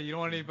 Security. Better. You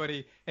don't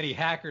want any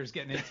hackers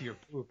getting into your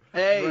poop.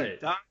 Hey,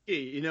 right.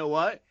 Donkey, you know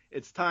what?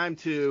 It's time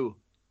to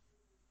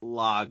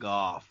log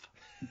off.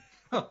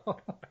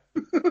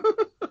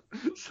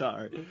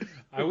 Sorry.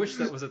 I wish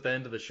that was at the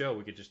end of the show.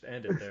 We could just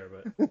end it there,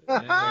 but we're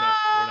not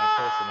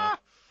close enough.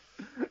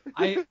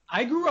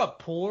 I grew up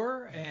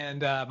poor,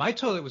 and my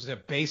toilet was a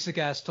basic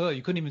ass toilet.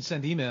 You couldn't even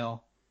send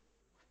email.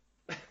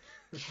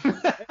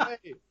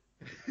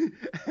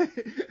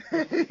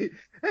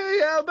 Hey,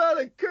 how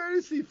about a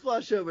courtesy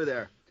flush over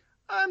there?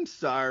 I'm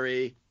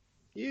sorry.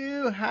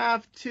 You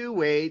have to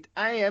wait.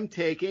 I am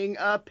taking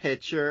a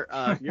picture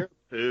of your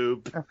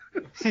poop.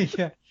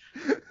 Yeah.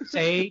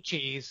 Say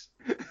cheese.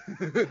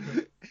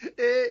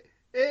 It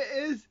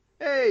is,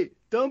 hey,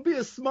 don't be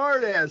a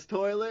smart ass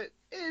toilet.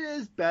 It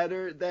is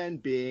better than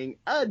being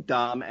a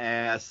dumb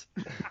ass.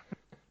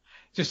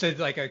 Just said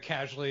like a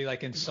casually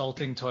like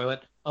insulting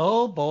toilet.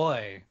 Oh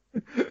boy.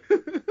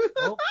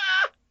 Oh.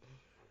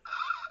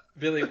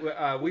 Billy,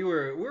 we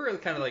were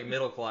kind of like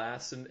middle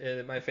class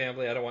in my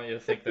family. I don't want you to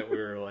think that we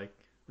were like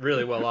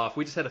really well off.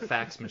 We just had a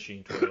fax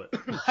machine toilet.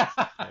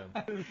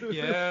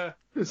 Yeah.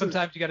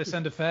 Sometimes you got to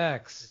send a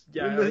fax.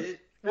 Yeah, it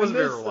wasn't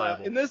very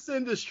reliable. In this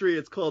industry,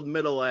 it's called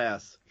middle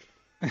ass.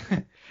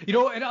 You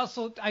know, and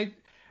also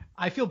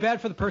I feel bad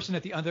for the person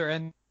at the other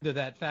end of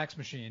that fax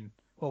machine.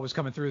 What was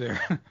coming through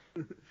there?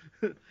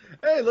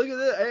 Hey, look at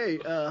this. Hey,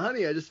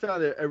 honey, I just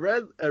found a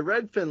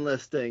Redfin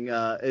listing.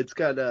 It's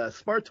got a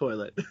smart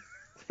toilet.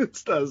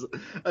 It does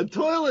a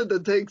toilet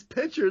that takes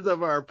pictures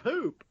of our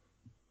poop.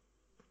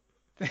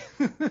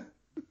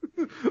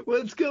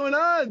 What's going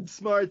on,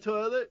 smart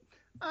toilet?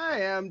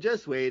 I am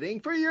just waiting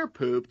for your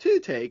poop to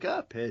take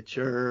a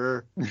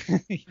picture.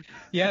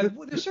 Yeah,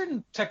 there's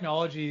certain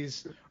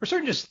technologies or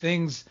certain just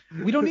things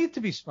we don't need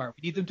to be smart.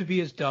 We need them to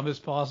be as dumb as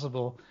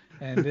possible.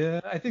 And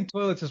I think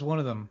toilets is one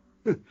of them.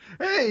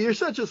 Hey, you're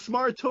such a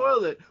smart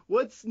toilet.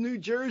 What's New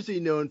Jersey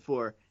known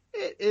for?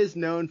 It is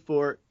known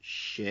for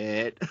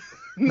shit.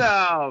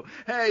 No.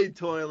 Hey,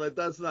 toilet,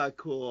 that's not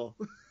cool.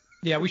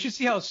 Yeah, we should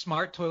see how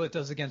Smart Toilet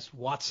does against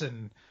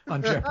Watson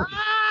on Jeopardy.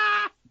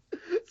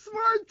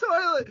 Smart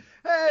toilet.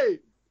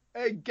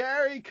 Hey,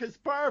 Gary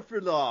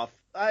Kasparov.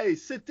 Hey,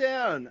 sit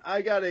down.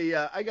 I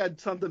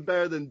got something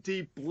better than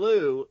Deep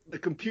Blue, the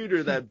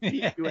computer that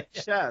beat you at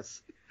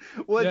chess.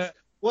 What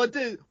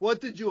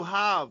did you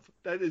have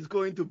that is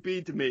going to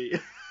beat me?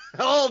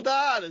 Hold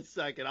on a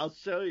second, I'll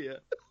show you.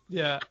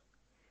 Yeah.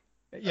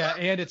 Yeah,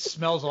 and it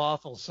smells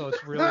awful, so it's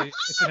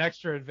an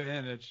extra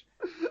advantage.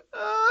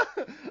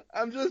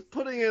 I'm just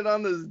putting it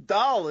on this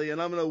dolly, and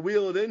I'm going to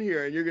wheel it in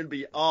here, and you're going to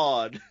be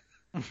awed.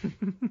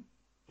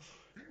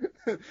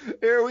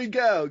 Here we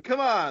go. Come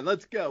on,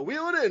 let's go.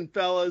 Wheel it in,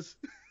 fellas.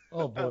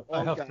 Oh, boy.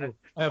 I have to.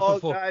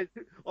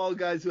 All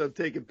guys who have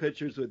taken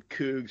pictures with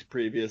Cougs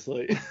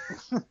previously.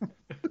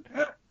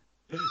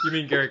 You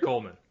mean Gary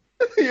Coleman?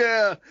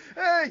 Yeah.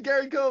 Hey,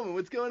 Gary Coleman,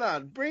 what's going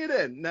on? Bring it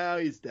in. Now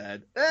he's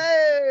dead.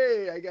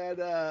 Hey,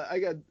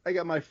 I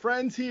got my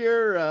friends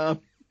here.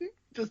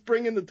 Just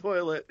bring in the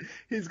toilet.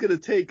 He's gonna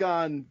take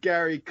on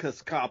Gary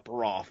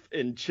Kasparov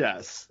in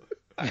chess.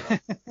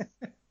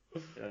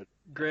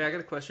 Gray, I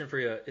got a question for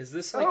you. Is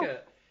this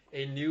like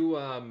a new?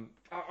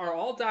 Are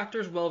all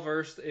doctors well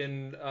versed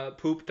in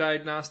poop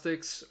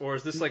diagnostics, or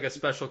is this like a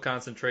special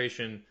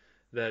concentration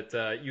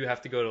that you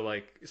have to go to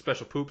like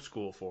special poop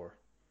school for?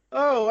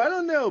 Oh, I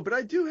don't know, but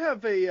I do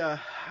have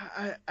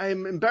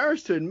I'm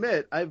embarrassed to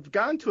admit, I've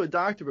gone to a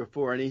doctor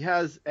before, and he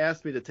has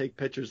asked me to take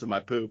pictures of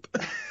my poop.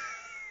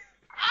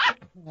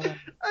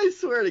 I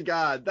swear to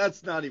God,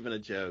 that's not even a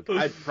joke.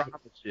 I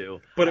promise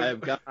you. But I've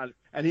gone,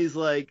 and he's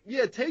like,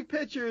 yeah, take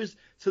pictures,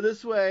 so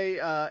this way,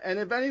 and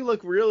if any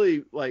look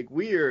really, like,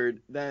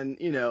 weird, then,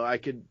 I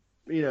could,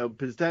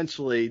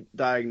 potentially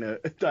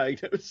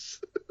diagnose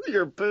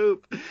your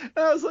poop. And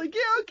I was like,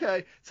 yeah,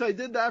 okay. So I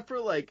did that for,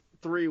 like,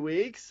 3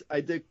 weeks.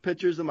 I took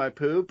pictures of my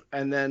poop,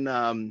 and then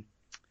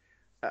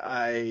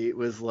I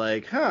was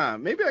like,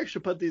 maybe I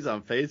should put these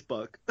on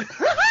Facebook.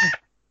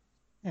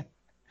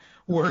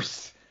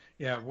 Worst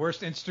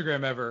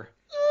Instagram ever.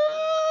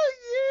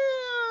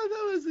 Yeah,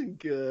 that wasn't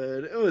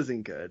good. It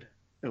wasn't good.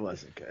 It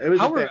was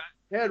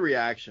bad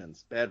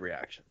reactions. I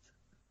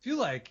feel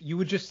like you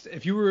would just,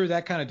 if you were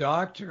that kind of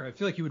doctor, I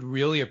feel like you would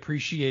really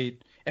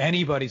appreciate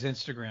anybody's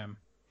Instagram.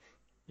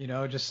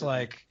 Just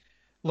like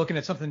looking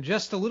at something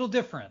just a little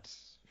different.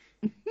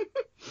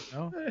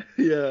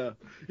 Yeah.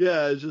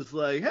 It's just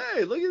like,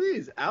 hey, look at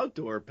these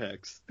outdoor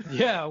pics.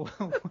 Yeah,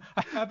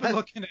 I've been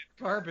looking at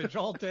garbage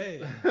all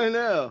day. I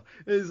know,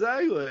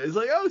 exactly. It's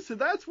like, oh, so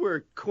that's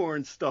where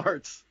corn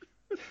starts.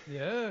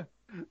 Yeah.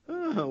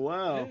 Oh,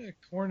 wow. Yeah,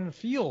 corn in a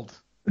field.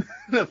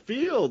 In a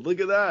field, look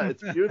at that.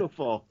 It's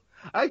beautiful.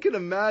 I can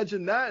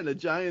imagine that in a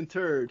giant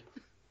turd.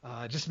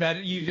 Just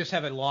imagine you just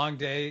have a long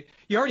day.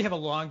 You already have a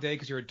long day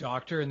because you're a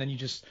doctor, and then you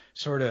just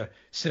sort of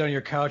sit on your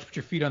couch, put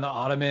your feet on the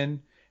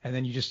ottoman, and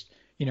then you just,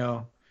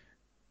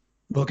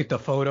 look at the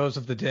photos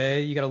of the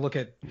day. You got to look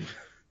at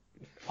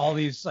all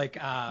these like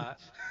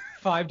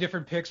 5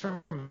 different pics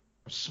from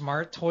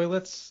smart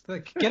toilets.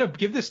 Like,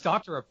 give this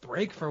doctor a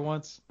break for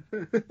once.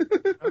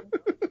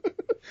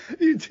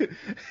 You do.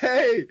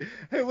 Hey,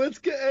 let's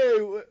get.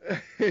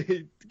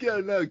 Hey,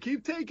 no,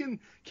 keep taking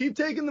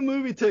the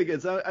movie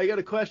tickets. I got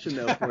a question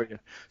though for you.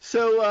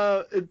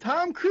 So,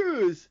 Tom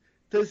Cruise,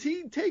 does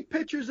he take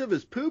pictures of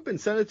his poop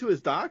and send it to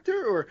his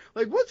doctor, or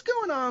like what's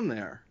going on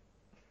there?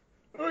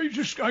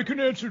 I can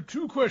answer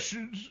 2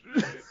 questions.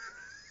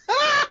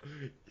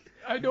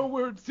 I know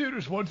where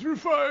theaters 1 through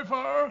 5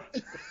 are,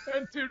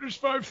 and theaters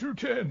 5 through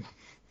 10.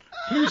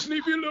 Please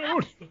leave me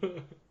alone.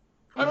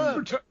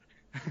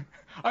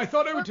 I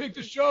thought I would take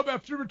this job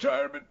after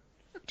retirement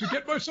to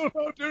get myself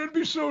out there and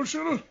be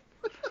social.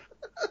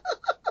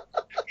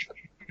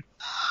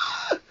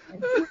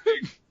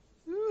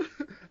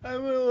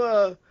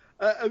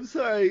 I'm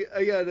sorry.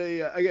 I got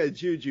a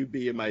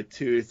jujube in my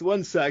tooth.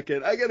 1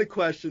 second. I got a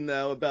question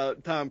though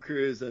about Tom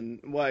Cruise and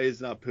why he's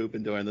not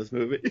pooping during this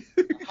movie.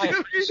 Give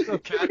me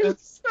a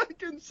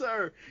second,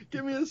 sir.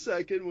 Give me a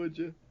second, would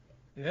you?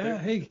 Yeah.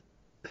 Hey.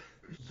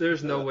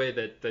 There's no way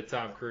that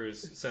Tom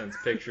Cruise sends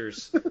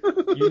pictures.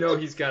 You know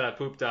he's got a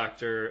poop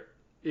doctor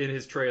in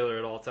his trailer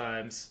at all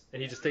times,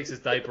 and he just takes his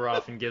diaper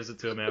off and gives it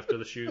to him after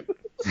the shoot.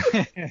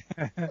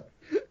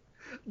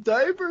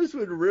 Diapers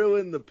would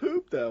ruin the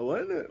poop, though,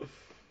 wouldn't it?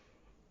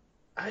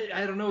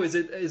 I don't know. Is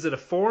it a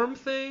form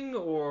thing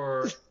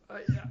or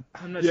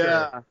I'm not sure.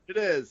 Yeah, it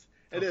is.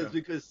 It is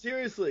because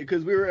seriously,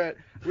 because we were at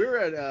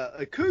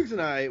Cougs and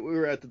I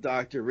were at the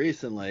doctor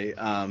recently.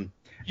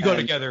 You go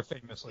together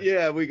famously.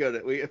 Yeah, we go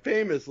together.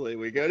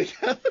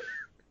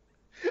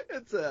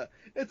 It's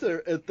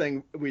a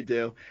thing we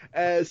do.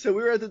 So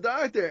we were at the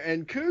doctor,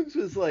 and Cougs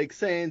was like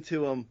saying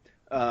to him,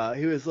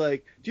 he was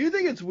like, "Do you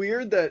think it's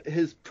weird that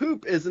his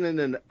poop isn't in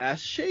an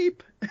S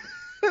shape?"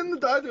 And the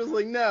doctor was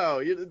like, "No,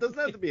 it doesn't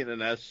have to be in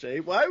an S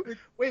shape. Why?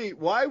 Wait,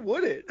 why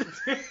would it?"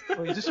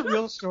 Wait, is this a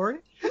real story?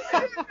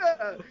 Yeah,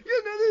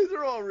 these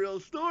are all real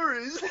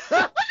stories.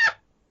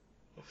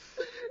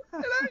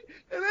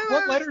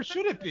 What letter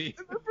should it be?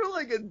 And then for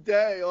like a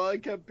day, all I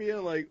kept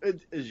being like,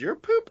 "Is your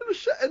poop in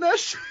a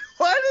shape?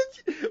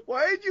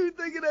 Why did you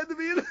think it had to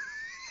be in a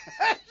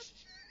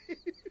shape?"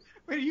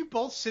 Wait, are you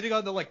both sitting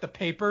on the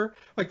paper,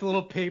 like the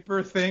little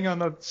paper thing on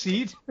the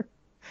seat,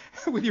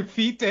 with your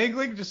feet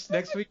dangling just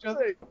next to each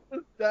other?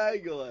 Just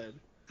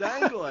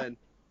dangling.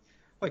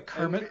 Like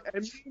Kermit.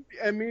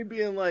 And me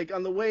being like,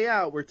 on the way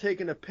out, we're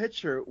taking a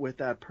picture with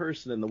that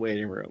person in the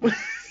waiting room.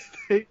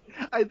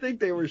 I think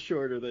they were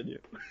shorter than you.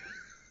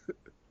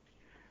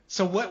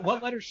 So what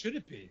letter should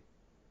it be?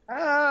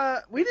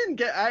 We didn't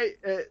get.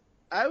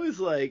 I was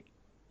like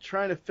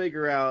trying to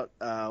figure out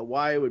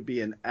why it would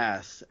be an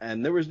S,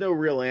 and there was no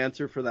real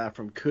answer for that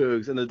from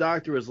Cougs. And the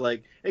doctor was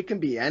like, "It can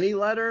be any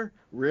letter,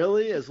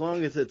 really, as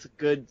long as it's a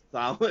good,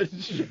 solid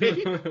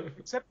shape."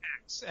 Except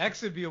X.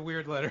 X would be a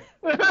weird letter.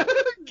 Okay.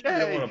 You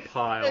don't want a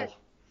pile.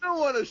 I don't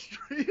want a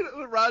street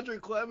with Roger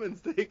Clemens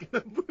taking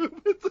a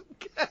poop. It's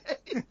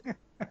okay.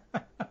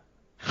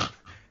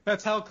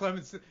 That's how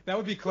Clemens. That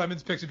would be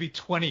Clemens' picks. It'd be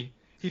 20.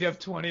 He'd have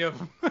 20 of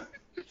them.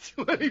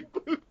 20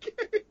 poop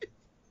cakes.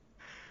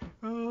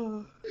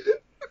 Oh.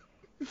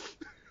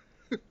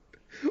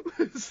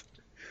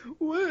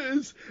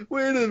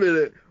 Wait a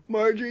minute.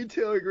 Marjorie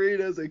Taylor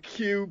Greene has a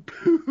Q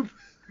poop.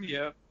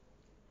 Yeah.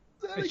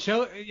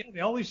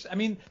 They always. I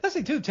mean, that's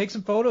the thing too. Take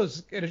some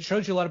photos, and it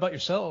shows you a lot about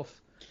yourself.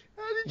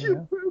 How did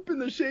you poop in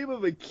the shape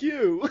of a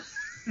Q?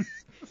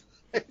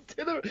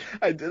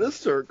 I did a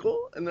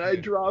circle, and then I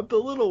dropped a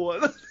little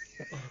one.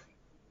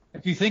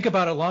 If you think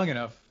about it long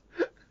enough.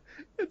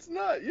 It's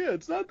not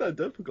that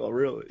difficult,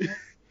 really.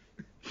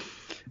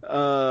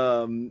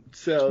 So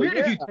it's weird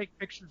if you take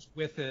pictures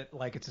with it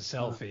like it's a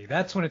selfie.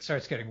 That's when it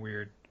starts getting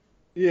weird.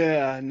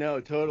 Yeah, no,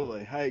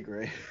 totally. I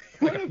agree.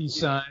 Like a peace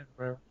sign,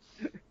 whatever.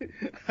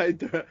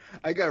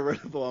 I got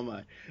rid of all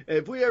my.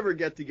 If we ever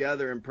get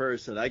together in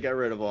person, I got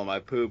rid of all my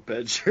poop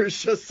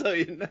pictures, just so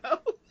you know.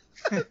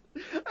 I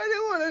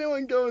didn't want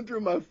anyone going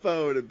through my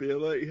phone and being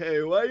like,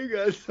 "Hey, why you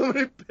guys so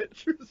many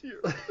pictures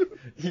here?"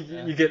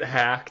 You get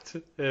hacked,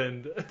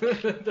 and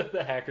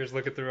the hackers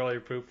looking through all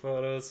your poop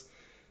photos,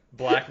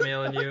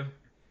 blackmailing you.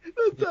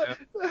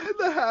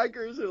 The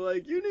hackers are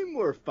like, "You need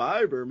more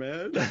fiber,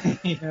 man."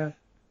 Yeah.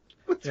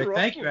 What's wrong?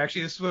 Thank you.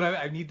 Actually, this is what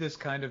I need. This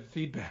kind of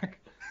feedback.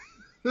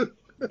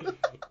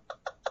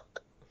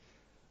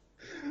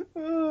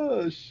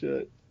 Oh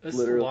shit. That's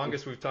Literally. the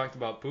longest we've talked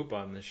about poop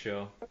on this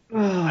show.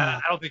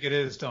 I don't think it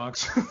is,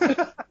 Donks.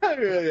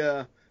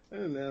 Yeah, I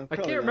don't know. I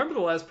can't remember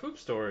the last poop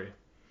story.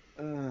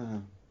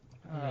 Oh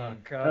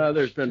god.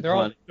 There's been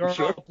plenty. They're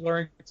Sure. all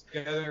blurring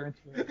together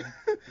into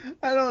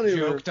I don't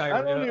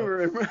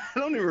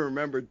even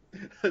remember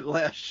the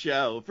last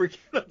show. Forget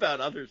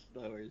about other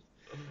stories.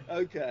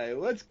 Okay,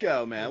 let's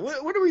go, man.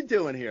 What are we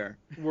doing here?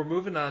 We're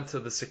moving on to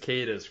the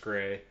cicadas,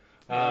 Gray.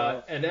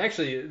 And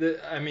actually,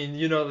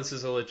 this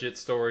is a legit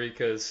story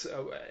because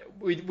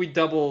we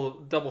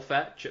double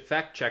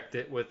fact checked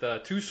it with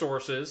 2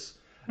 sources,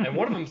 and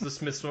one of them's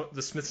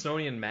the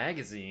Smithsonian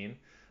Magazine.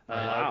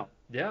 Wow.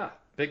 Yeah,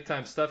 big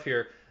time stuff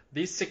here.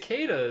 These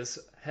cicadas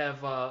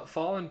have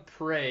fallen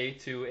prey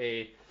to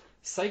a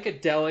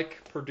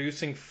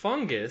psychedelic-producing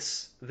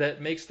fungus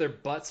that makes their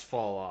butts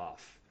fall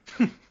off.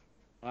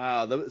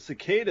 Wow, the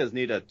cicadas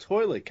need a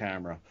toilet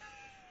camera.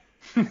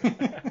 Do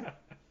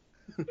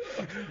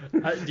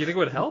you think it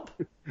would help?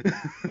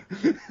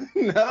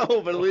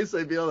 No, but at least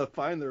they'd be able to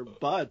find their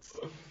butts.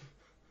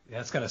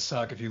 Yeah, it's gotta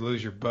suck if you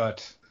lose your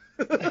butt.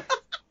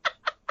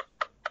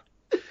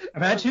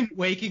 Imagine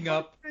waking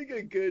up.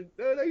 That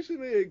would actually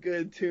make a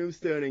good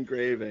tombstone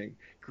engraving.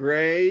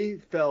 Gray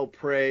fell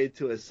prey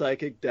to a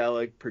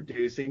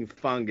psychedelic-producing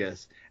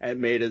fungus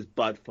and made his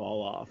butt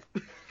fall off.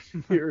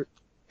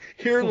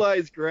 Here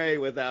lies Gray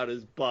without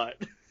his butt.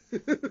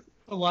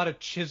 A lot of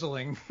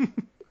chiseling.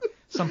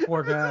 Some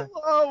poor guy.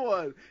 Oh,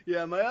 one.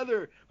 Yeah,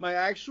 my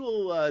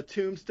actual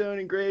tombstone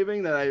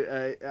engraving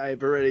that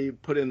I've already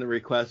put in the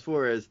request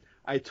for is,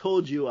 I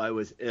told you I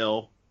was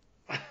ill.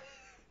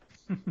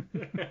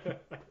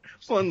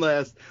 One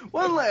last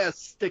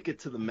stick it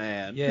to the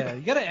man. Yeah,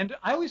 you gotta end.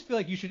 I always feel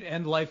like you should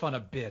end life on a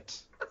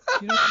bit.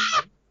 You know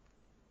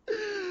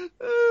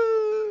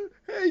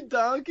hey,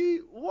 Donkey,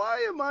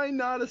 why am I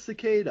not a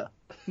cicada?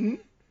 You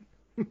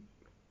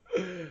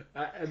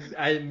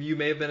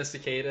may have been a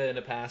cicada in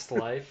a past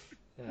life.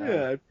 Yeah,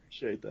 I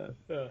appreciate that.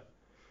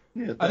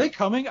 Yeah, are they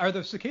coming? Are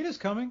the cicadas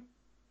coming?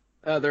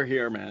 They're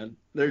here, man.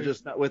 They're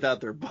just not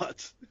without their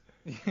butts.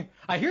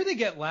 I hear they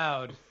get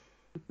loud.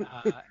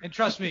 And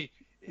trust me,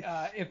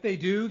 if they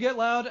do get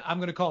loud, I'm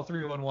going to call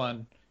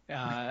 311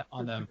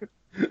 on them.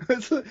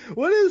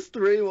 What is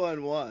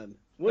 311?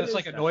 That's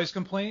like a noise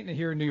complaint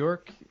here in New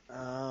York.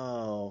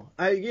 Oh,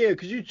 yeah,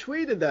 because you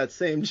tweeted that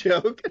same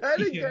joke. I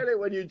didn't get it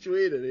when you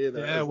tweeted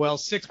either. Yeah, well,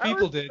 6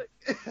 people did.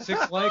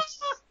 6 likes.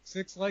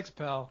 6 likes,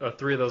 pal. Oh,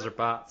 3 of those are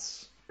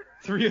bots.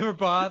 3 of them are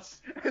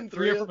bots. And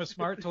 3 are from a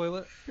smart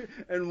toilet.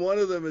 And one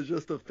of them is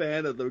just a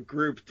fan of the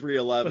group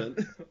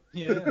 311.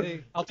 Yeah,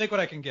 hey, I'll take what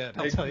I can get.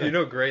 I'll tell you. You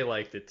know Gray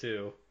liked it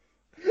too.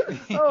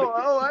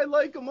 Oh, I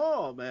like them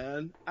all,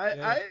 man.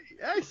 I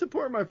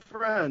support my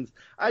friends.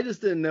 I just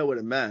didn't know what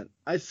it meant.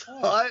 I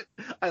saw it,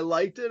 I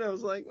liked it, I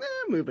was like,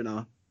 moving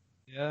on.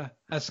 Yeah,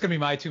 that's gonna be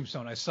my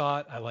tombstone. I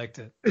saw it, I liked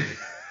it.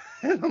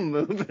 And I'm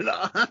moving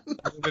on.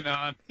 Moving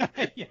on.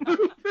 Yeah.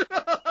 Moving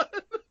on.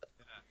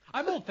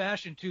 I'm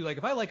old-fashioned too. Like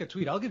if I like a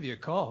tweet, I'll give you a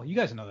call. You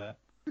guys know that.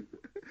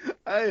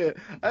 I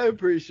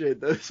appreciate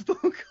those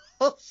phone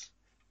calls.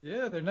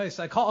 Yeah, they're nice.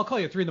 I'll call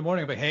you at 3 in the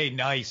morning. I'm like, hey,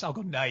 nice. I'll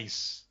go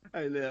nice.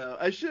 I know.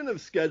 I shouldn't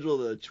have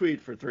scheduled a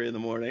tweet for 3 in the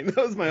morning.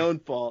 That was my own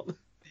fault.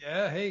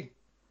 Yeah, hey,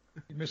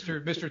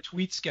 Mr.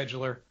 Tweet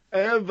Scheduler. I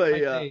have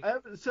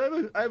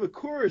a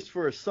chorus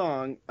for a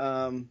song.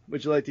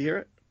 Would you like to hear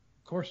it?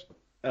 Of course.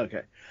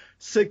 Okay.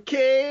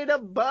 Cicada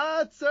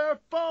butts are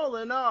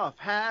falling off.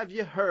 Have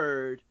you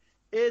heard?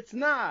 It's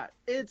not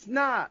a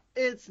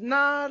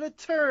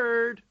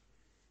turd.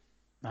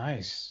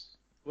 Nice.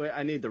 Wait,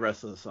 I need the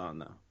rest of the song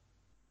though.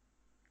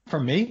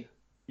 From me?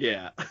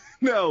 Yeah.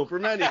 No,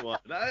 from anyone.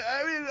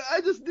 I mean,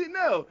 I just didn't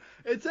know.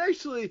 It's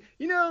actually,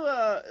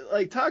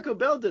 like Taco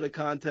Bell did a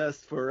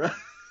contest for,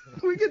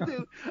 we could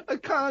do a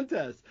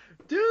contest.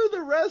 Do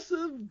the rest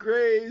of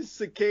Gray's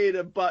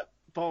cicada butt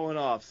falling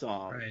off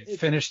song. Right.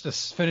 Finish the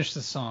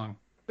song.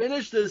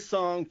 Finish this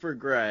song for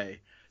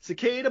Gray.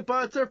 Cicada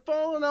butts are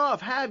falling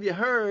off. Have you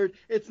heard?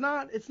 It's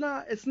not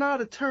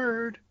a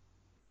turd.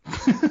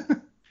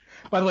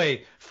 By the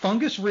way,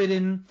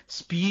 fungus-ridden,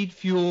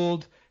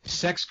 speed-fueled,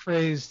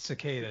 sex-crazed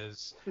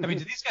cicadas. I mean,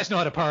 do these guys know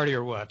how to party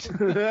or what?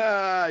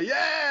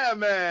 Yeah,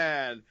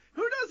 man.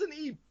 Who doesn't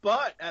eat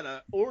butt at an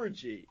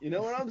orgy? You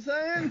know what I'm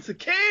saying?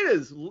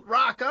 Cicadas,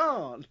 rock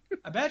on.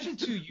 Imagine,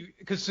 too,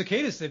 because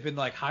cicadas, they've been,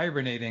 like,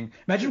 hibernating.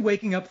 Imagine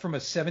waking up from a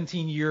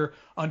 17-year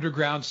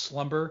underground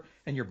slumber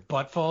and your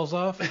butt falls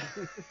off.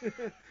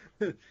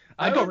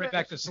 I'd go right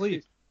back to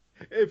sleep.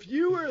 If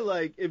you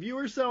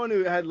were someone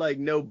who had, like,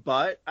 no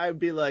butt, I'd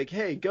be like,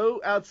 hey,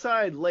 go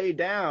outside, lay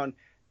down,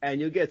 and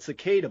you'll get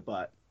cicada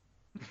butt.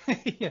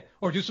 Yeah,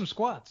 or do some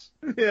squats.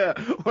 Yeah,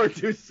 or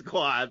do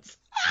squats.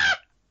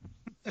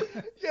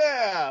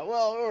 Yeah,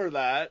 well, or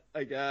that,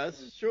 I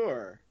guess.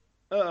 Sure.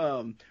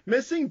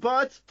 Missing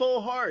butts,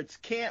 full hearts,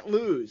 can't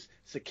lose.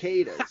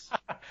 Cicadas.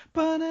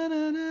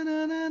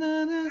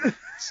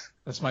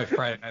 That's my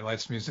Friday Night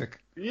Lights music.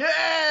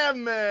 Yeah,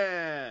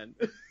 man.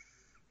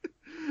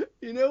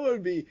 You know what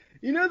would be?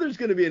 You know, there's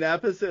going to be an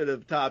episode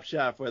of Top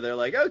Chef where they're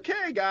like,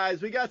 "Okay,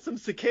 guys, we got some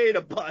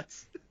cicada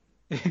butts."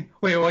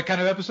 Wait, what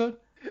kind of episode?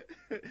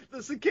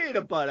 The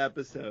cicada butt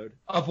episode.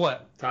 Of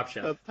what? Top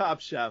Chef. Of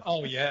Top Chef.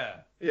 Oh yeah.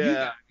 Yeah. You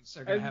guys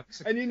are gonna have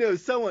And you know,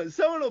 someone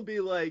will be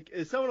like,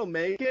 someone will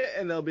make it,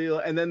 and they'll be,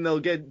 and then they'll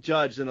get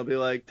judged, and they'll be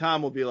like,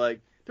 Tom will be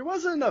like, there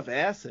wasn't enough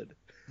acid.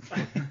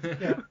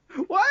 Yeah.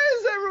 Why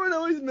is everyone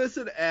always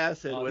missing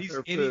acid with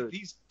their food?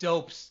 These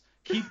dopes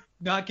keep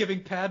not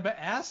giving Padma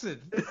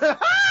acid. Why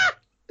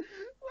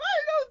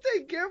don't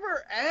they give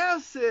her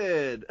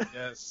acid?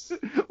 Yes.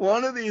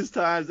 One of these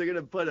times they're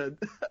gonna put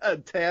a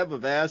tab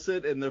of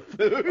acid in the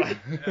food.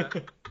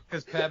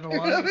 Because Padma They're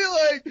wanted. gonna be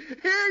like,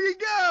 here you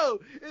go,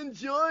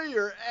 enjoy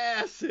your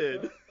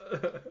acid.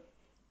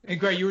 And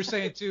Gray, you were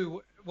saying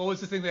too. What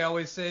was the thing they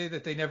always say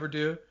that they never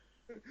do?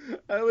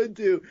 I would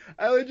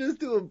just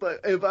do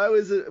if I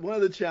was one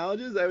of the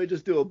challenges, I would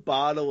just do a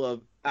bottle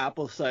of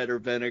apple cider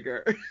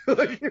vinegar.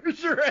 Like,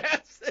 here's your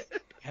acid.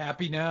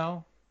 Happy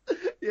now?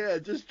 Yeah,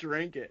 just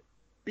drink it.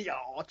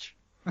 Biatch.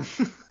 By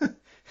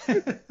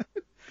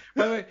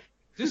the way,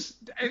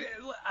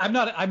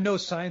 I'm no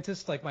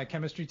scientist like my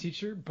chemistry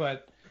teacher,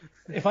 but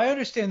if I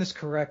understand this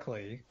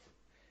correctly,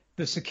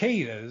 the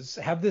cicadas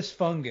have this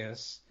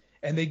fungus,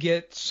 and they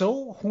get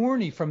so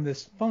horny from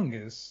this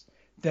fungus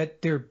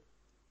that their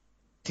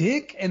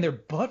dick and their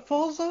butt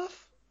falls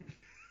off?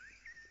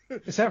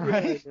 Is that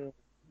right?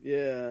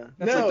 Yeah.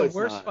 That's no, like it's the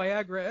worst not.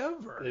 Viagra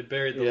ever. They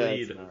buried the Yeah,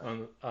 lead it's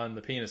not. on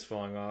the penis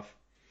falling off.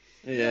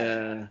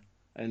 Yeah,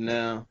 I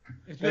know.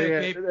 It's They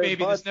like, get- their baby,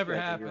 this butts never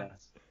get happens.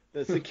 depressed.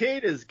 The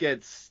cicadas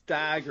get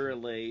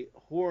staggeringly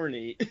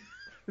horny,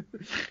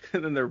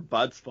 and then their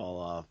butts fall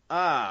off.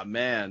 Ah,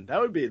 man,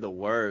 that would be the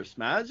worst.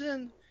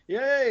 Imagine.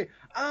 Yay,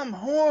 I'm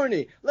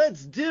horny.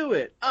 Let's do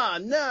it. Ah,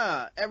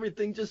 nah,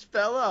 everything just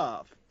fell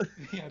off.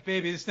 Yeah,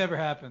 baby, this never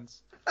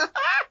happens. I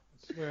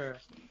swear.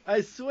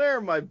 I swear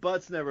my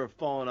butt's never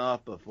fallen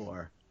off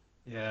before.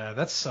 Yeah,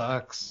 that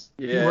sucks.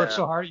 Yeah. You work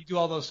so hard, you do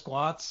all those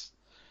squats,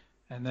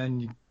 and then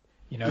you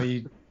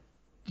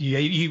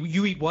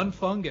eat one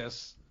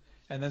fungus,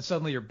 and then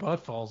suddenly your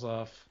butt falls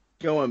off.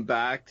 Going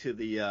back to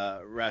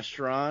the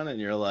restaurant, and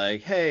you're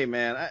like, hey,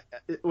 man,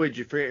 did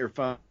you forget your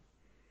phone?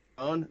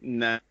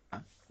 Nah,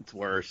 it's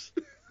worse.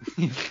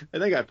 I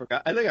think I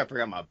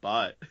forgot my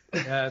butt.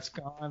 Yeah, it's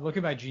gone. Look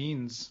at my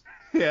jeans.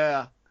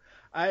 Yeah.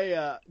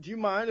 Do you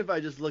mind if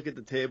I just look at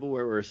the table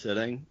where we're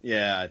sitting?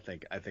 Yeah, I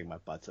think my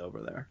butt's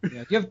over there.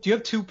 Yeah. Do you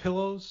have two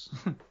pillows?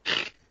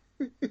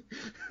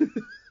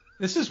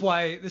 This is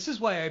why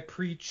I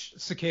preach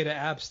cicada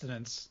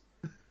abstinence.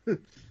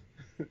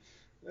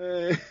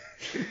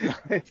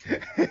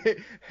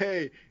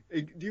 Hey,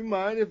 do you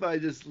mind if I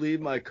just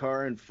leave my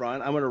car in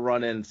front? I'm gonna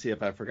run in and see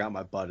if I forgot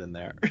my butt in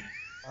there.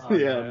 Oh,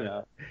 Yeah, man.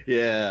 no.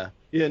 Yeah.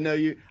 No,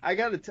 I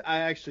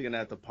actually gonna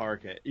have to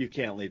park it. You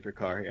can't leave your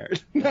car here.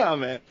 No,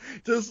 man.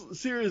 Just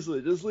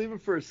seriously, just leave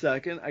it for a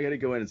second. I gotta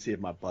go in and see if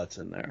my butt's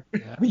in there.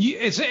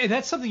 Yeah.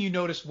 That's something you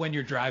notice when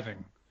you're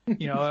driving.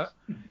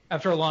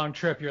 After a long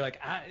trip, you're like,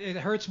 it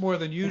hurts more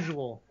than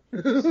usual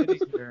sitting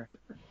here.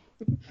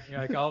 And you're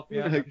like, oh,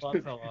 yeah, my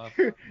butt fell off.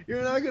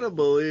 You're not gonna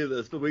believe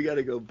this, but we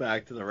gotta go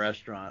back to the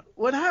restaurant.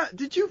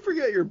 Did you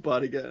forget your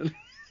butt again?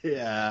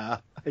 Yeah,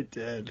 I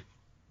did.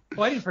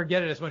 Well, I didn't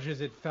forget it as much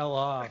as it fell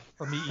off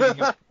from me eating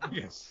a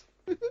fungus.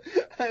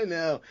 I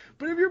know.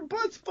 But if your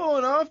butt's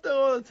falling off though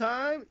all the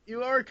time,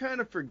 you are kind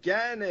of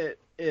forgetting it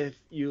if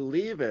you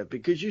leave it,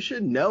 because you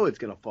should know it's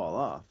gonna fall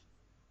off.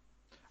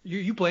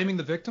 You blaming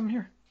the victim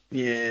here?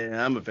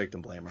 Yeah, I'm a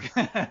victim blamer.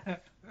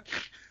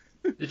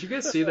 Did you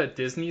guys see that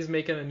Disney's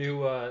making a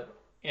new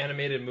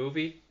animated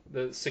movie,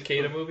 the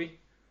cicada movie?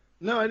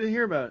 No, I didn't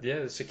hear about it. Yeah,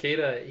 the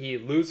cicada, he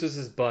loses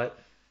his butt,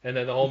 and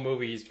then the whole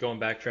movie he's going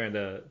back trying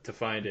to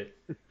find it.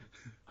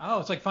 Oh,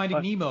 it's like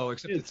Finding Nemo,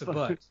 except it's a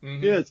butt.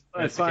 Mhm. Yeah, it's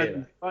And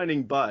cicada.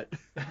 finding butt.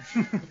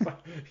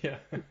 Yeah.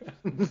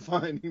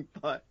 Finding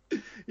butt.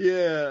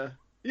 Yeah.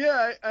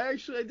 Yeah, I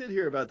did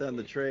hear about that in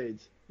the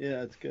trades.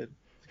 Yeah, it's good.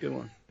 It's a good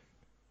one.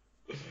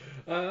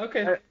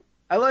 Okay.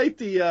 I like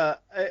the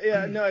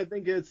I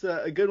think it's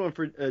a good one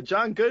for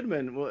John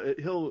Goodman. Well,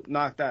 he'll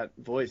knock that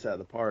voice out of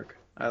the park.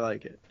 I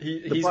like it.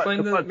 He's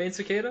playing the main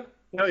cicada?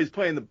 No, he's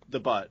playing the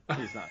butt.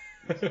 He's not.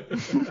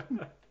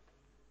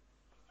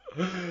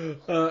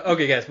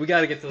 Okay, guys, we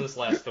got to get to this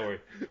last story.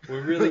 We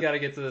really got to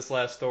get to this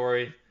last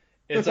story.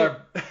 It's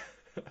our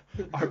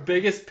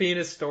biggest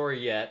penis story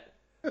yet.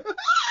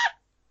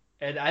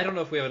 And I don't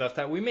know if we have enough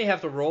time. We may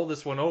have to roll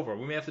this one over.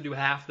 We may have to do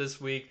half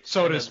this week.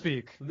 So to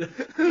speak.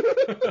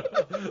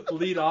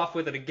 Lead off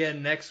with it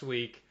again next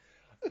week.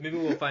 Maybe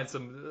we'll find a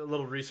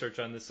little research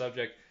on this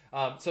subject.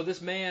 So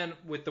this man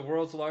with the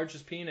world's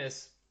largest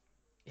penis,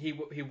 he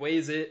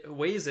weighs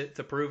it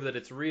to prove that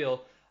it's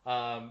real.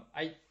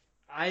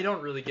 I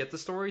don't really get the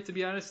story, to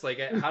be honest. Like,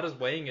 how does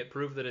weighing it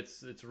prove that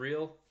it's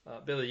real?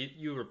 Billy,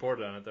 you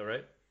reported on it though,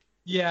 right?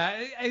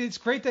 Yeah, and it's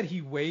great that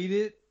he weighed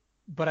it,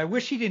 but I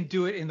wish he didn't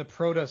do it in the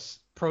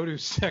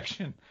produce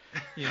section,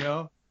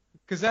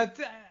 because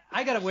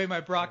I gotta weigh my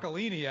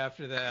broccolini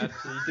after that.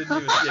 He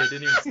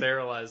didn't even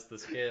sterilize the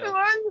scale.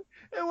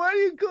 Why do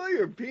you call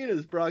your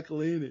penis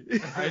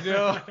broccolini? I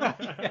know.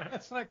 Yeah,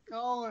 that's what I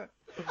call it.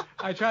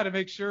 I try to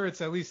make sure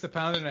it's at least 1.5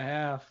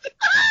 pounds.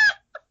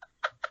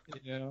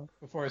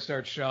 Before I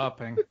start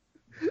shopping.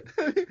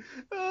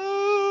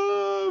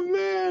 Oh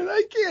man,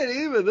 I can't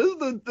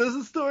even.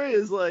 This story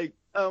is like,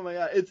 oh my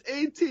god, it's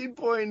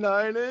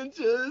 18.9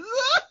 inches.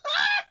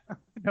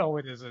 No,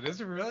 it isn't.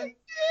 Is it really?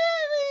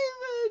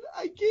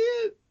 I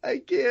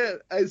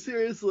can't. I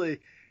seriously,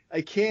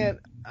 I can't.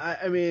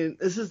 I mean,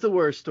 this is the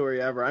worst story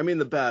ever. I mean,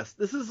 the best.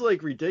 This is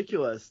like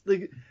ridiculous.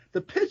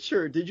 The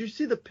picture. Did you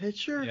see the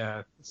picture?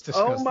 Yeah, it's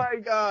disgusting. Oh my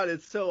god,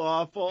 it's so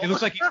awful. It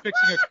looks like he's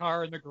fixing a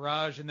car in the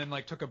garage and then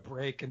took a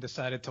break and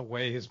decided to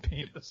weigh his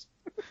penis.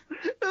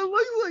 It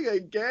looks like a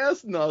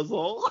gas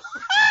nozzle.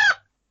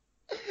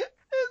 It's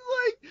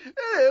like,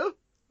 hello,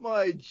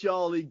 my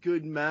jolly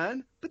good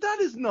man, but that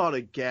is not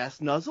a gas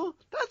nozzle.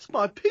 That's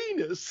my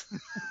penis.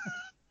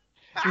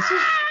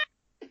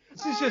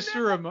 This is just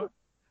a remote.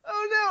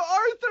 Oh no,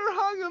 Arthur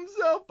hung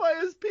himself by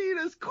his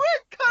penis.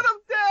 Quick, cut him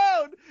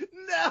down.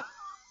 No.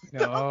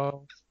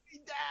 No. Let me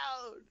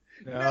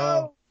down.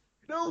 No.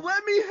 No,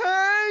 let me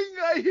hang.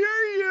 I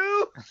hear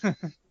you.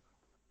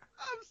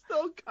 I'm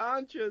still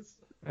conscious.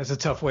 That's a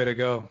tough way to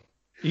go.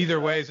 Either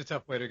way is a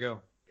tough way to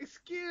go.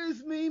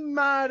 Excuse me,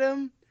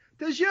 madam.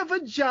 Does your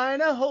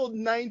vagina hold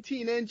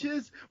 19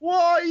 inches?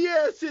 Why,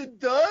 yes, it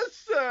does,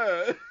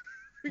 sir.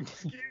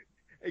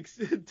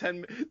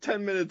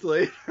 10 minutes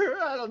later.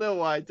 I don't know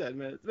why 10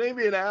 minutes.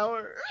 Maybe an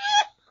hour.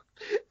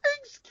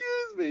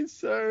 Excuse me,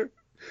 sir.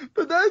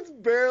 But that's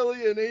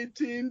barely an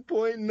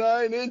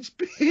 18.9 inch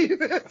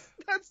penis.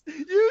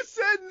 You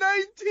said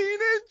 19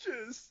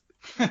 inches.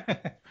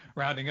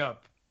 Rounding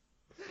up.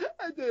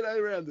 I did. I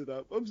rounded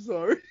up. I'm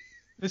sorry.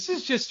 This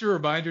is just a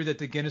reminder that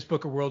the Guinness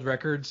Book of World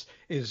Records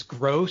is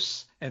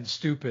gross and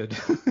stupid.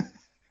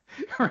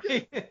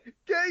 Right?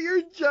 Get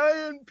your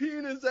giant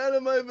penis out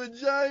of my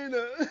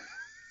vagina.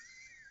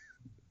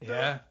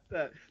 Yeah.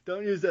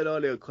 Don't use that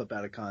audio clip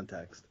out of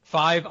context.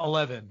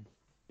 5'11".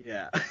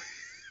 Yeah.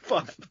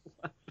 5'11".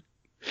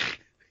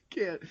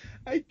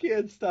 I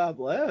can't stop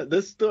laughing.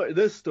 This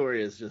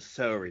story is just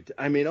so ridiculous.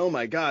 I mean, oh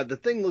my God, the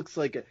thing looks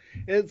like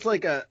it's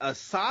like a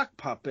sock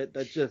puppet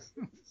that just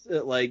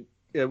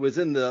it was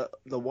in the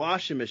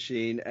washing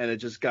machine and it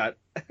just got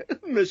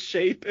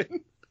misshapen.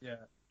 Yeah.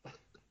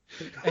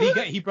 And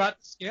he brought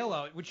the scale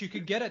out, which you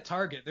can get at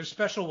Target. There's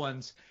special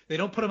ones. They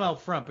don't put them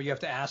out front, but you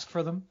have to ask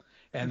for them,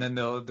 and then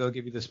they'll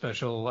give you the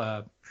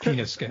special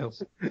penis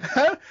scales.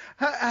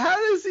 How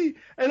does he?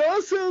 And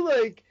also,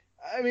 like,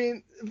 I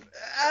mean,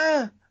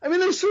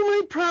 there's so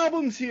many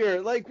problems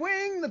here. Like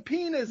weighing the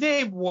penis.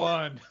 Name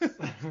one.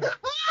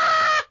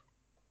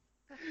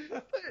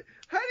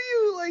 How do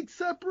you like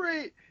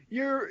separate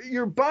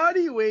your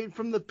body weight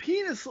from the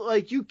penis?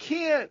 Like you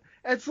can't.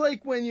 It's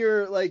like when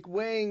you're like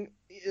weighing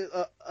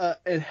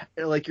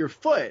like your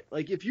foot.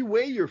 Like if you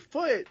weigh your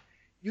foot,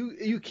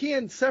 you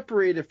can't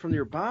separate it from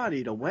your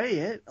body to weigh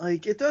it.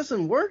 Like it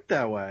doesn't work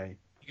that way.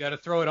 You got to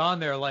throw it on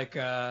there like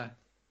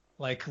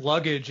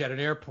luggage at an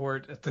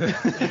airport at the.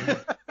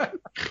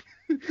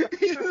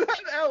 He's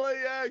at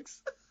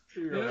LAX.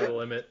 You're over the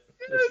limit.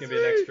 It's gonna be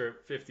an extra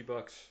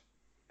 $50.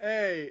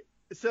 Hey,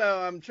 so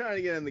I'm trying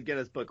to get in the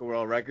Guinness Book of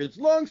World Records.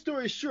 Long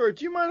story short,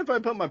 do you mind if I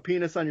put my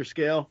penis on your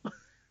scale?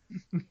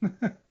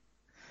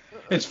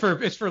 It's for a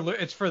record.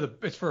 It's for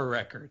a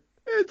record.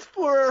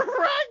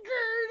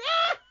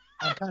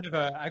 I'm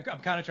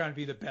kind of trying to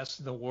be the best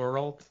in the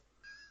world.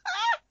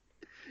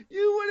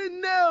 You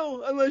wouldn't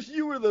know unless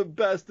you were the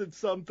best at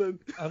something.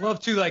 I love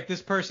to like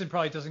this person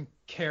probably doesn't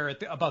care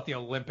about the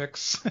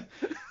Olympics.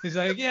 He's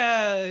like,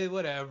 yeah,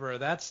 whatever.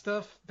 That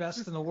stuff,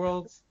 best in the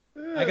world.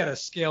 I got a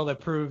scale that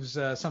proves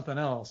something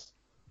else.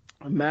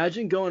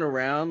 Imagine going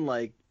around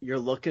like you're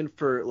looking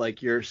for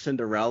like your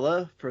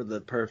Cinderella for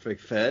the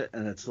perfect fit,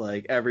 and it's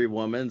like every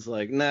woman's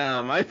like,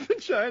 nah, my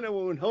vagina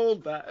won't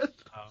hold that.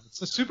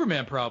 It's a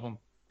Superman problem.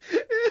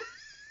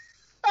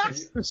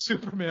 It's a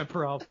Superman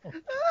problem.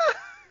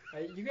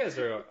 You guys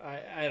are,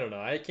 I don't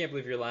know. I can't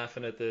believe you're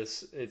laughing at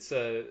this. It's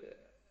a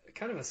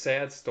kind of a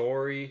sad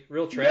story,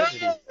 real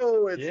tragedy.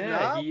 No, it's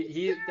not.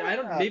 I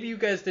don't. Maybe you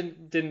guys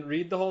didn't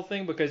read the whole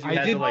thing because you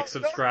had to like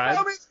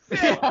subscribe.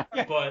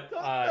 But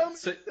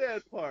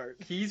sad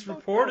part. He's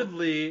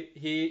reportedly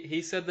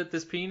he said that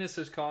this penis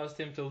has caused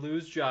him to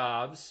lose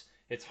jobs.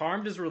 It's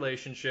harmed his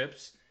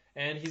relationships,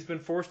 and he's been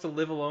forced to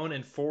live alone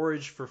and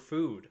forage for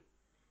food.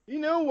 You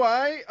know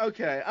why?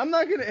 Okay, I'm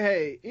not gonna.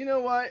 Hey, you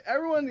know why?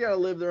 Everyone's gotta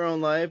live their own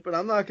life, but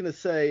I'm not gonna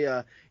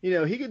say.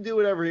 He could do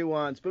whatever he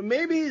wants, but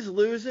maybe he's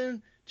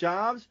losing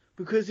jobs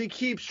because he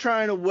keeps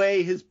trying to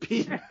weigh his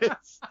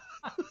penis.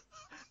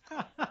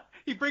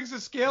 He brings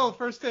a scale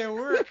first day of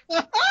work.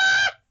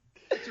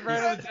 It's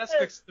right on the desk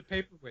next to the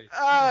paperweight.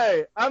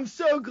 I'm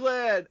so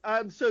glad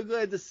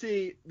to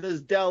see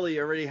this deli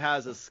already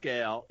has a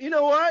scale. You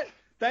know what?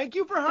 Thank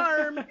you for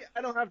hiring me.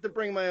 I don't have to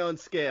bring my own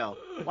scale.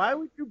 Why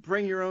would you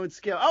bring your own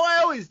scale? Oh,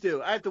 I always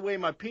do. I have to weigh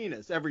my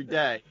penis every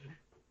day.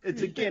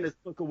 It's a Guinness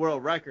Book of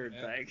World Record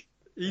thing.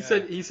 He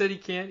said he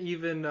can't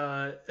even.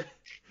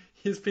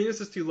 His penis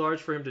is too large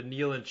for him to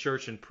kneel in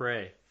church and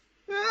pray.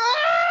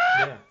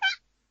 Yeah,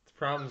 the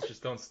problems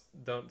just don't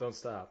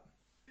stop.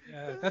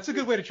 Yeah, that's a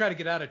good way to try to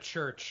get out of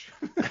church.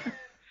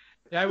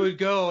 Yeah, I would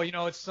go.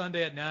 It's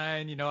Sunday at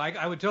 9.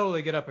 I would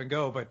totally get up and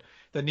go, but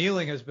the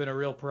kneeling has been a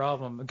real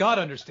problem. God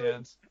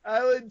understands.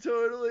 I would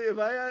totally, if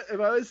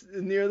I was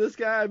near this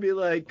guy, I'd be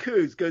like,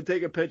 Coos, go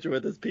take a picture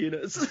with his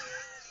penis.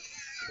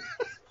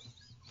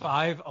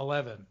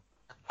 5'11".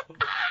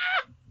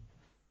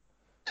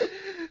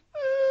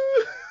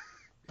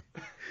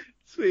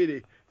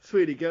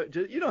 Sweetie, go.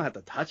 You don't have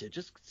to touch it.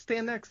 Just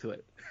stand next to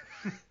it.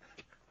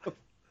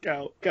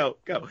 Go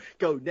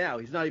now.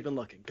 He's not even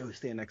looking. Go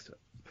stand next to it.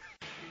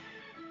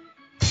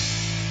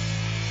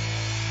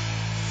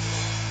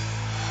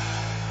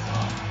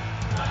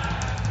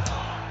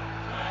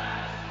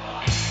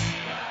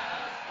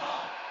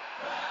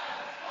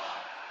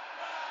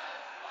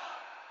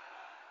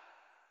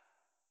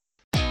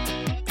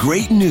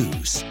 Great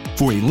news.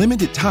 For a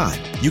limited time,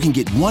 you can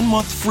get 1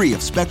 month free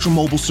of Spectrum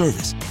Mobile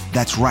service.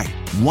 That's right,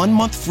 1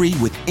 month free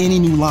with any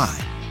new line.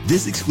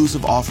 This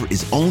exclusive offer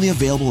is only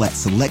available at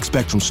select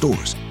Spectrum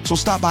stores. So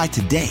stop by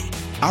today.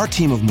 Our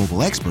team of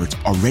mobile experts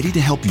are ready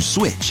to help you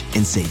switch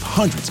and save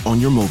hundreds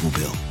on your mobile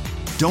bill.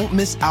 Don't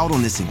miss out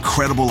on this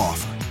incredible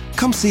offer.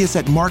 Come see us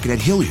at Market at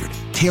Hilliard,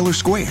 Taylor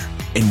Square,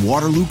 and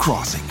Waterloo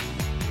Crossing.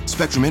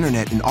 Spectrum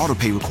Internet and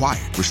autopay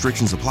required.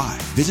 Restrictions apply.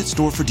 Visit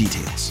store for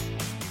details.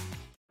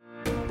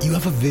 You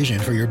have a vision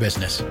for your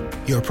business.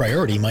 Your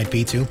priority might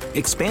be to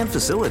expand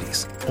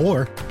facilities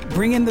or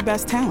bring in the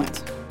best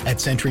talent.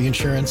 At Century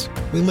Insurance,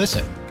 we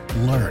listen,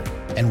 learn,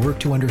 and work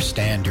to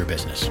understand your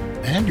business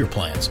and your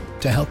plans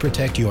to help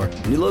protect your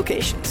new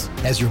locations.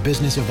 As your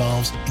business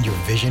evolves and your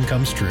vision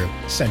comes true,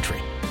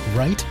 Century.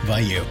 Right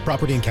by you.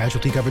 Property and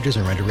casualty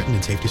coverages are underwritten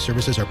and safety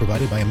services are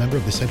provided by a member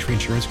of the Century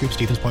Insurance Group,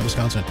 Stevens Point,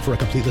 Wisconsin. For a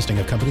complete listing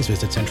of companies,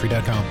 visit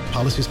century.com.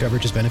 Policies,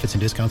 coverages, benefits,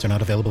 and discounts are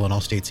not available in all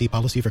states. See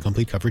policy for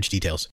complete coverage details.